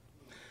froward.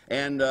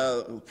 And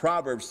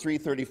Proverbs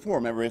 3:34,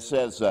 remember, it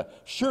says,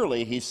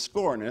 surely he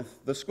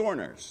scorneth the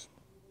scorners,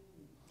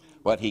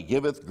 but he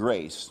giveth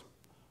grace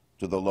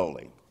to the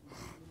lowly.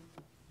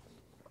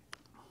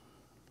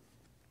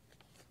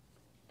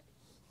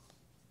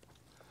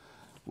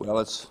 Well,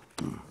 let's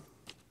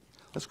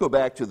go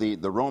back to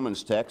the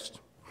Romans text.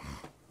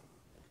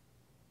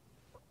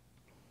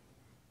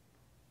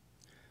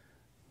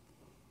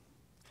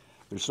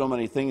 There's so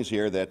many things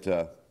here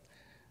that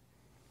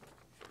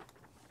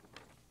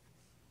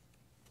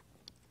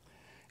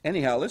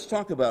anyhow, let's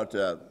talk about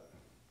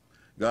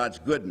God's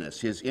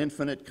goodness, his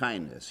infinite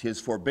kindness,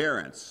 his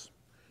forbearance,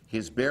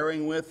 his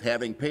bearing with,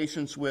 having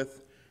patience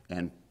with,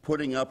 and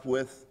putting up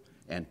with,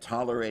 and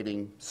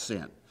tolerating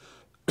sin.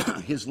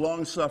 His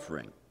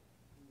long-suffering,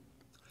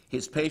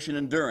 his patient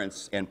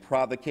endurance and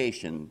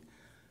provocation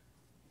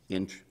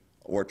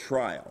or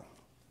trial.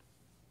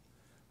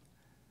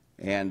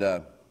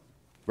 And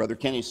Brother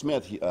Kenny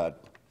Smith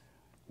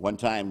one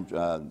time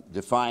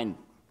defined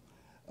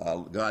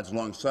God's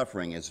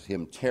long-suffering as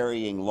him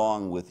tarrying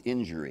long with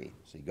injury.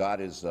 See, God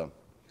is...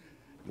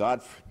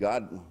 God,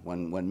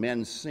 when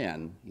men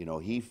sin,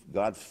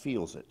 God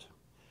feels it.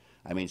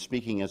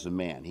 Speaking as a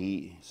man,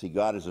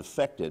 God is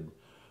affected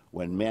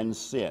when men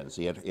sin.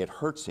 See, it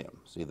hurts him.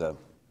 See, the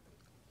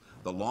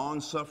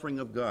long suffering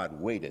of God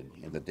waited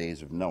in the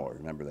days of Noah.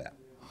 Remember that.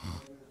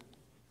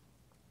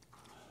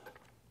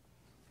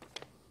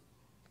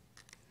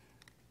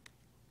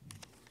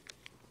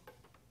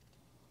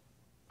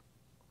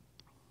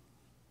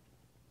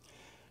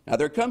 Now,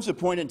 there comes a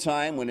point in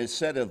time when it's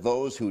said of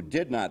those who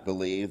did not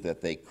believe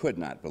that they could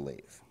not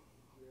believe.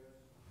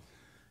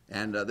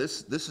 And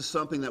this is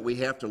something that we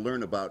have to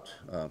learn about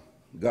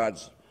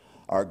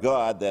our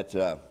God,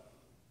 that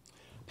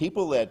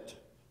people that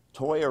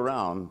toy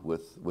around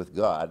with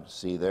God,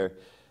 see,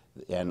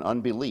 and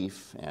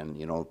unbelief and,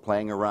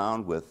 playing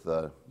around with,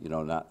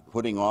 not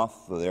putting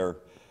off their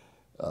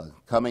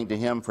coming to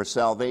him for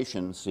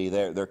salvation, see,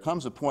 there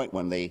comes a point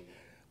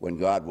when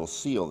God will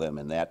seal them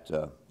in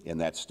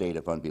that state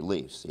of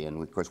unbelief. See,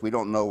 and of course we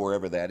don't know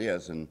wherever that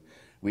is, and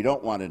we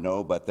don't want to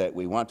know, but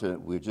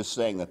we're just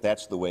saying that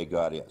that's the way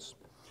God is.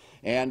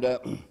 And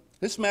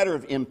this matter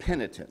of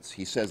impenitence,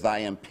 he says, thy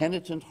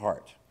impenitent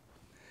heart,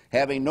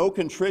 having no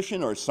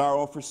contrition or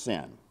sorrow for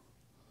sin,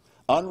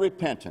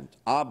 unrepentant,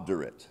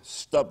 obdurate,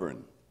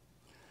 stubborn,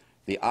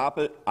 the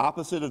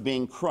opposite of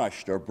being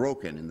crushed or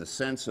broken in the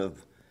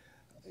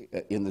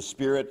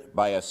spirit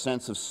by a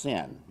sense of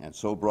sin, and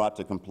so brought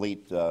to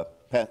complete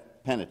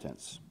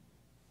penitence.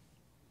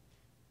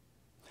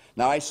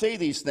 Now, I say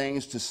these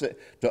things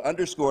to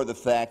underscore the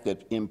fact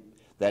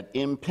that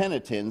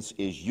impenitence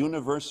is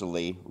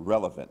universally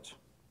relevant.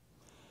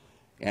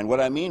 And what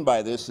I mean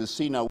by this is,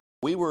 see, now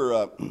we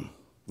were,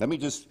 let me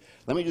just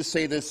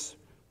say this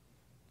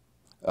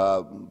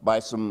by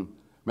some,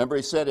 remember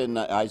he said in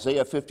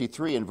Isaiah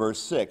 53 and verse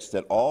 6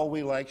 that all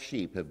we like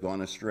sheep have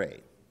gone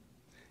astray,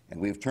 and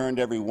we've turned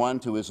every one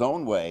to his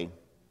own way.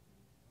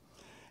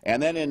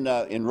 And then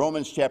in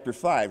Romans chapter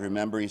 5,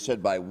 remember, he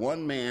said, by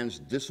one man's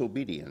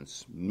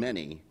disobedience,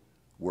 many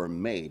were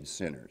made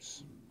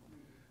sinners.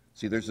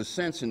 See, there's a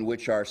sense in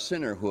which our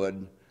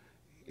sinnerhood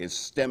is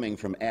stemming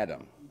from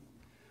Adam.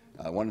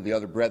 One of the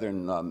other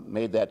brethren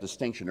made that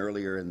distinction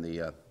earlier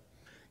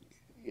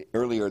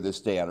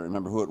this day. I don't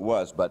remember who it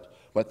was, but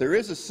there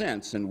is a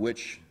sense in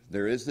which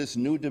there is this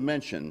new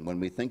dimension when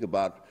we think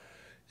about,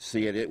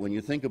 when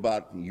you think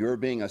about your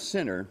being a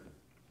sinner,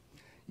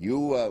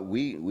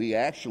 we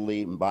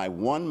actually, by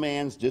one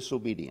man's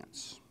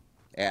disobedience,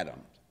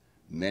 Adam,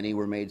 many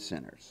were made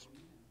sinners.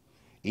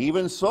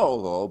 Even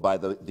so, though, by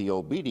the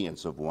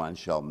obedience of one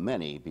shall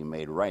many be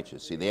made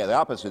righteous. See, the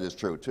opposite is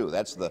true, too.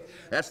 That's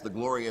the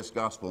glorious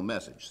gospel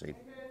message, see.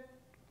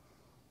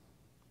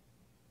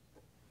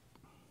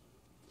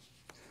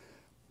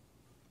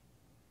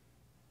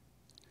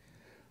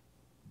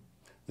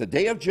 The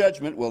day of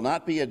judgment will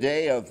not be a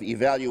day of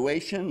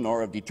evaluation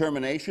nor of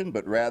determination,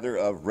 but rather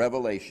of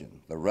revelation,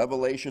 the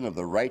revelation of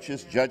the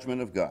righteous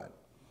judgment of God.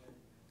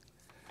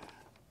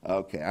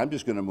 Okay, I'm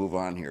just going to move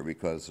on here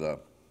because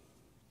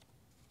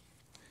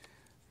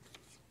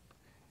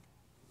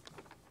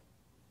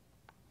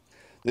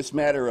this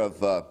matter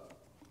of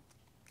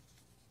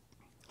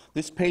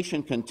this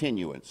patient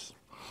continuance,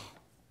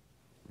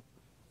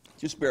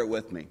 just bear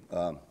with me.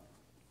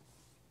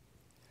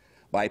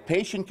 By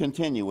patient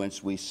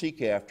continuance, we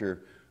seek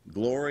after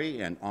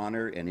glory and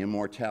honor and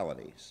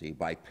immortality. See,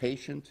 by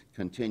patient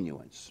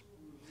continuance.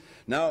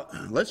 Now,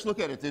 let's look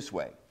at it this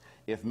way.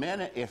 If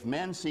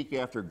men seek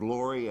after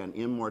glory and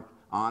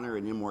honor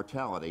and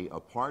immortality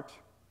apart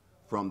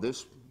from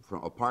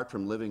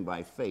living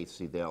by faith,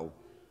 see, they'll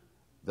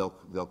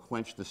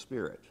quench the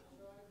Spirit,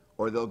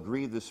 or they'll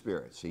grieve the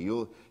Spirit. See,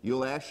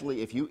 you'll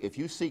actually, if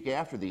you seek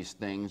after these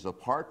things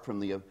apart from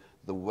the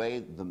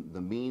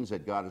means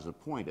that God has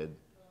appointed,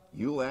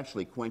 you'll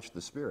actually quench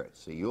the Spirit.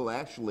 See,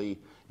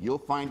 you'll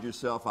find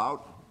yourself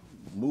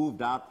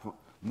moved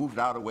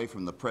out away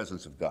from the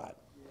presence of God.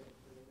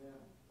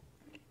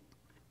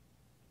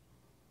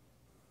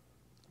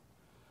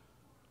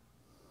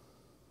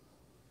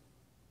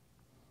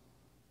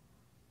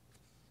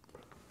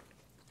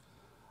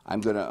 I'm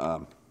going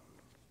to,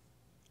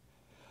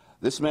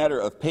 this matter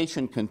of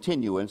patient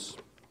continuance,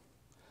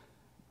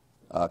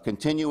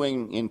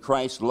 continuing in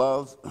Christ's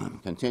love,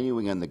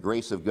 continuing in the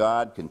grace of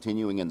God,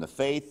 continuing in the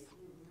faith,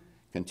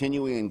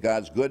 continuing in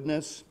God's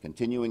goodness,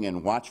 continuing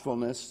in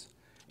watchfulness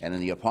and in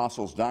the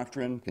apostles'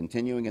 doctrine,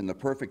 continuing in the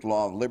perfect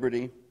law of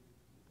liberty,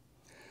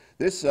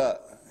 this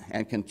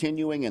and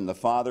continuing in the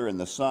Father and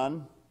the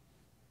Son.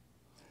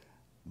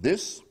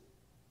 This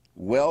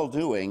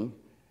well-doing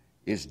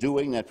is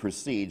doing that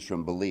proceeds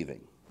from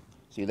believing.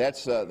 See,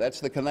 that's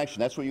the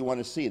connection. That's what you want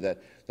to see, that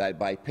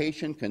by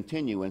patient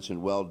continuance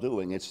and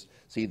well-doing, this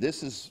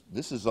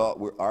is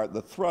all,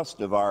 the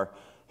thrust of our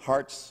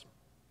hearts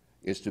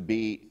is to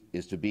be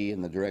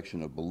in the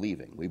direction of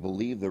believing. We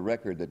believe the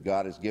record that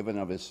God has given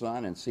of his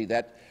Son, and see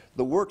that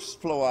the works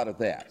flow out of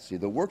that. See,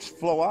 the works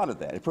flow out of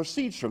that. It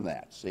proceeds from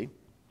that, see?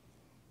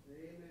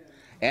 Amen.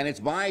 And it's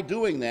by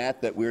doing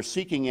that we're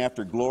seeking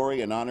after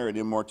glory and honor and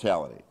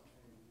immortality.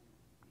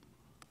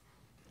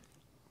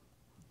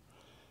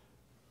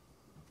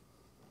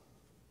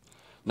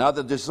 Now,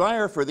 the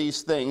desire for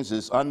these things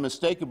is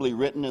unmistakably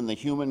written in the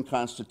human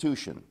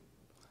constitution,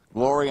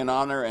 glory and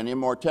honor and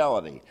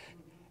immortality.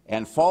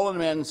 And fallen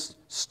men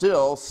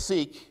still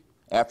seek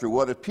after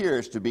what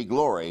appears to be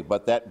glory,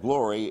 but that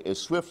glory is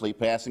swiftly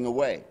passing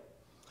away.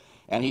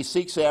 And he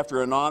seeks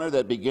after an honor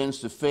that begins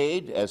to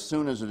fade as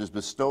soon as it is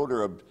bestowed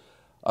or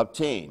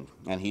obtained.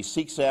 And he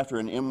seeks after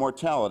an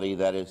immortality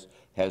that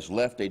has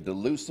left a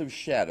delusive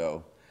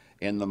shadow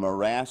in the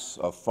morass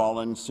of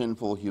fallen,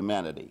 sinful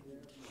humanity.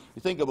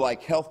 You think of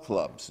like health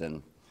clubs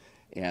and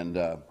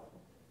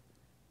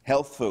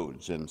health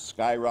foods and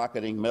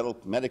skyrocketing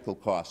medical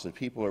costs that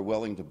people are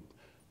willing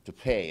to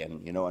pay,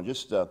 and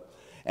just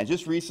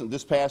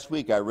this past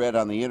week I read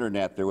on the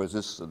internet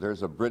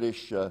there's a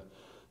British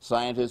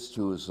scientist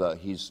who's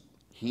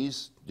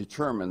he's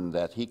determined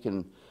that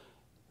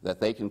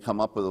they can come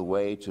up with a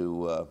way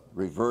to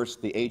reverse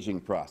the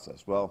aging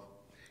process. Well,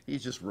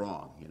 he's just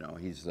wrong,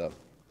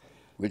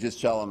 we just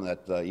tell him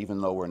that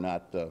even though we're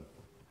not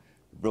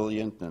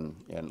brilliant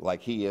and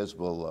like he is,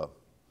 we'll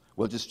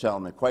just tell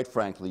him that quite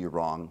frankly you're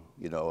wrong,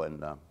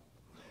 and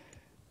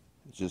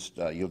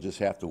you'll just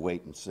have to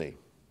wait and see.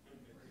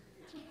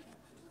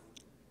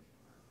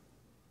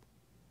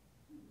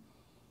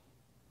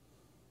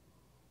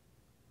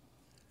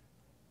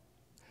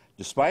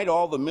 Despite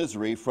all the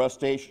misery,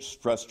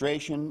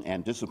 frustration,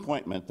 and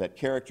disappointment that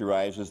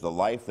characterizes the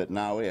life that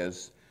now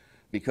is,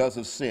 because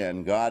of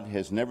sin, God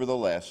has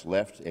nevertheless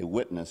left a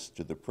witness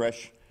to the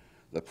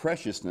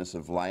preciousness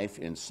of life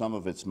in some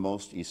of its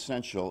most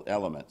essential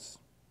elements.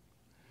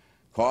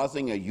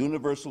 causing a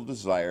universal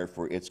desire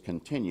for its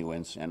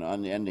continuance and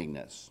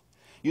unendingness.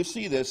 You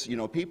see this,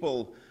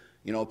 people,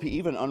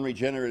 even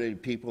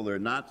unregenerated people, they're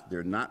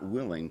not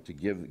willing to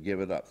give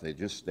it up. They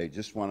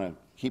just want to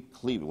keep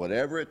cleaving,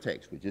 whatever it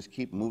takes. We just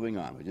keep moving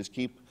on. We just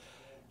keep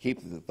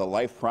the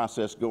life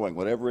process going,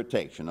 whatever it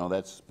takes.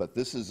 But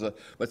this is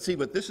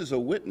a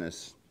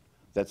witness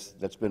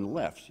that's been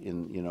left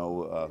in,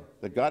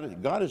 that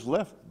God has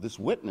left this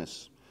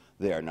witness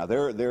there. Now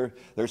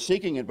they're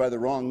seeking it by the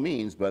wrong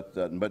means, but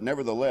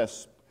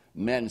nevertheless,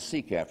 men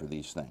seek after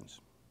these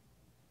things.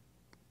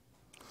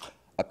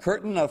 A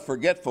curtain of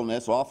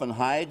forgetfulness often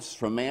hides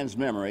from man's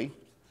memory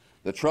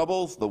the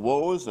troubles, the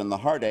woes, and the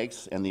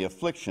heartaches, and the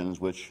afflictions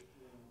which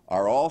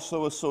are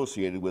also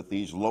associated with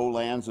these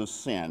lowlands of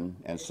sin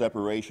and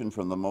separation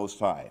from the Most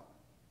High.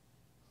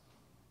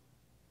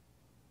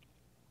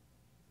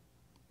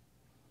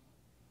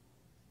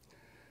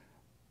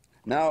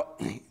 Now,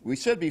 we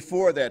said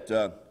before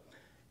that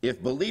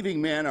if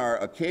believing men are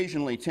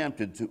occasionally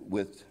tempted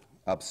with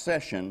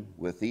obsession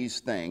with these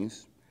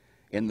things,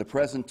 in the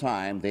present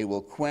time, they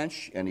will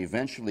quench and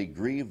eventually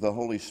grieve the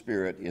Holy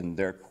Spirit in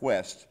their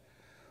quest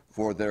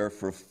for their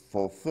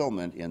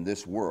fulfillment in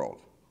this world.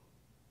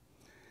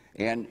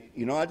 And,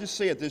 I'll just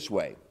say it this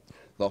way.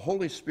 The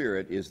Holy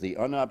Spirit is the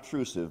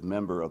unobtrusive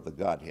member of the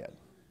Godhead.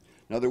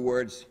 In other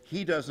words,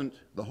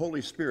 the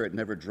Holy Spirit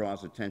never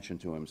draws attention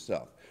to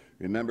himself.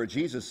 Remember,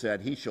 Jesus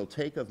said, "He shall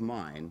take of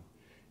mine,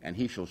 and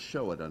he shall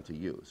show it unto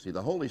you." See,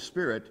 the Holy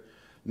Spirit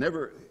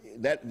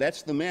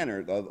that's the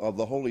manner of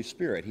the Holy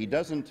Spirit. He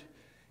doesn't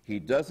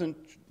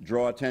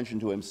draw attention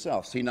to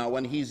himself. See, now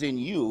when he's in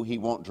you, he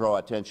won't draw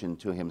attention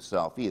to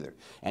himself either.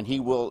 And he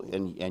will,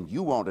 and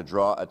you won't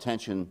draw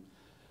attention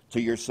to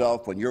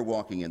yourself when you're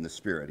walking in the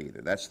Spirit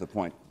either. That's the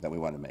point that we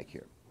want to make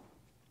here.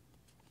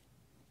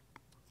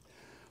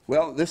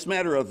 Well, this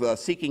matter of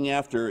seeking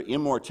after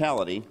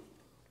immortality,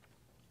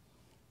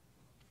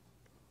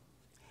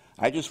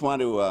 I just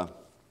want to,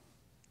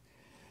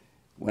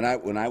 when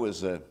I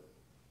was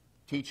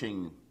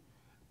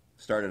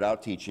started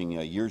out teaching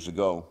years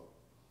ago,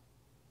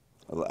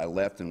 I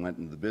left and went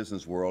into the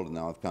business world, and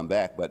now I've come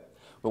back. But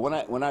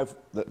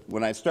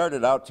when I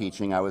started out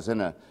teaching, I was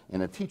in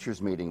a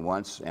teachers meeting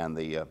once, and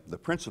the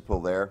principal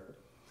there,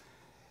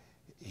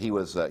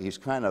 he's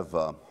kind of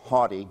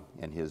haughty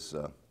in his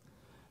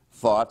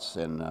thoughts,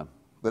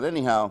 but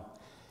anyhow,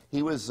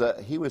 he was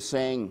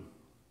saying,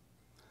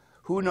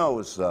 who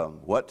knows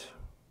what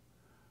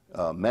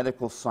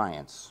medical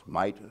science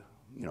might,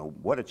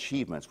 what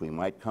achievements we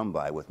might come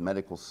by with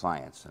medical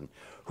science, and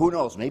who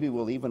knows, maybe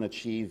we'll even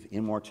achieve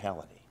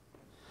immortality.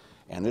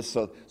 And this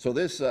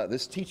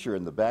teacher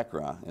in the back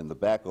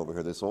over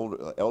here, this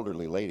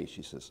elderly lady,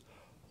 she says,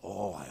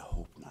 "Oh, I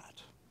hope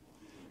not."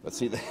 But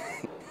see,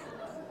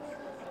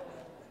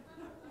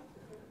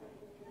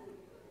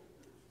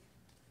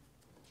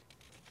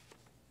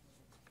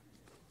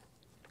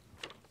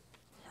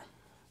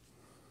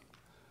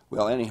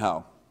 well,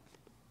 anyhow,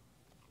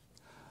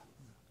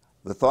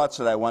 the thoughts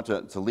that I want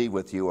to leave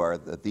with you are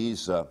that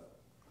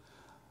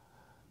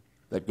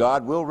that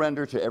God will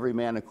render to every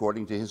man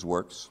according to his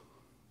works,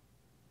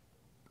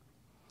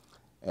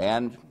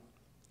 and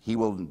he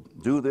will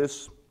do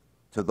this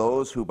to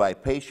those who by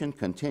patient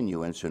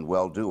continuance in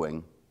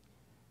well-doing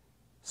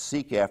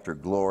seek after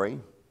glory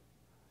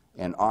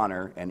and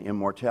honor and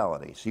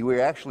immortality. See, we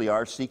actually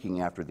are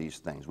seeking after these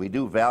things. We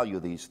do value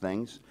these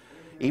things.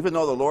 Even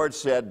though the Lord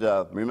said,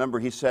 remember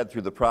he said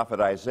through the prophet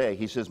Isaiah,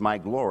 he says, "My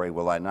glory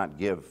will I not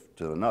give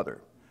to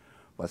another."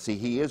 But see,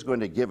 he is going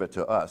to give it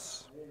to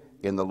us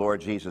in the Lord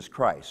Jesus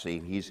Christ. See,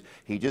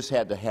 he just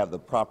had to have the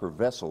proper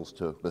vessels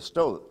to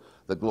bestow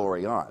the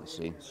glory on.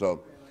 See,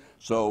 so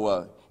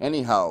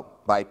anyhow,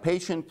 by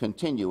patient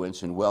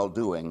continuance in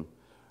well-doing,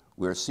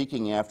 we're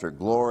seeking after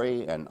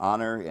glory and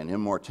honor and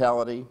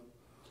immortality.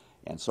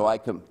 And so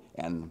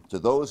and to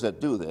those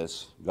that do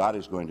this, God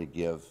is going to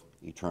give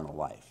eternal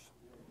life.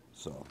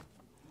 So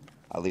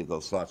I'll leave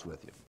those thoughts with you.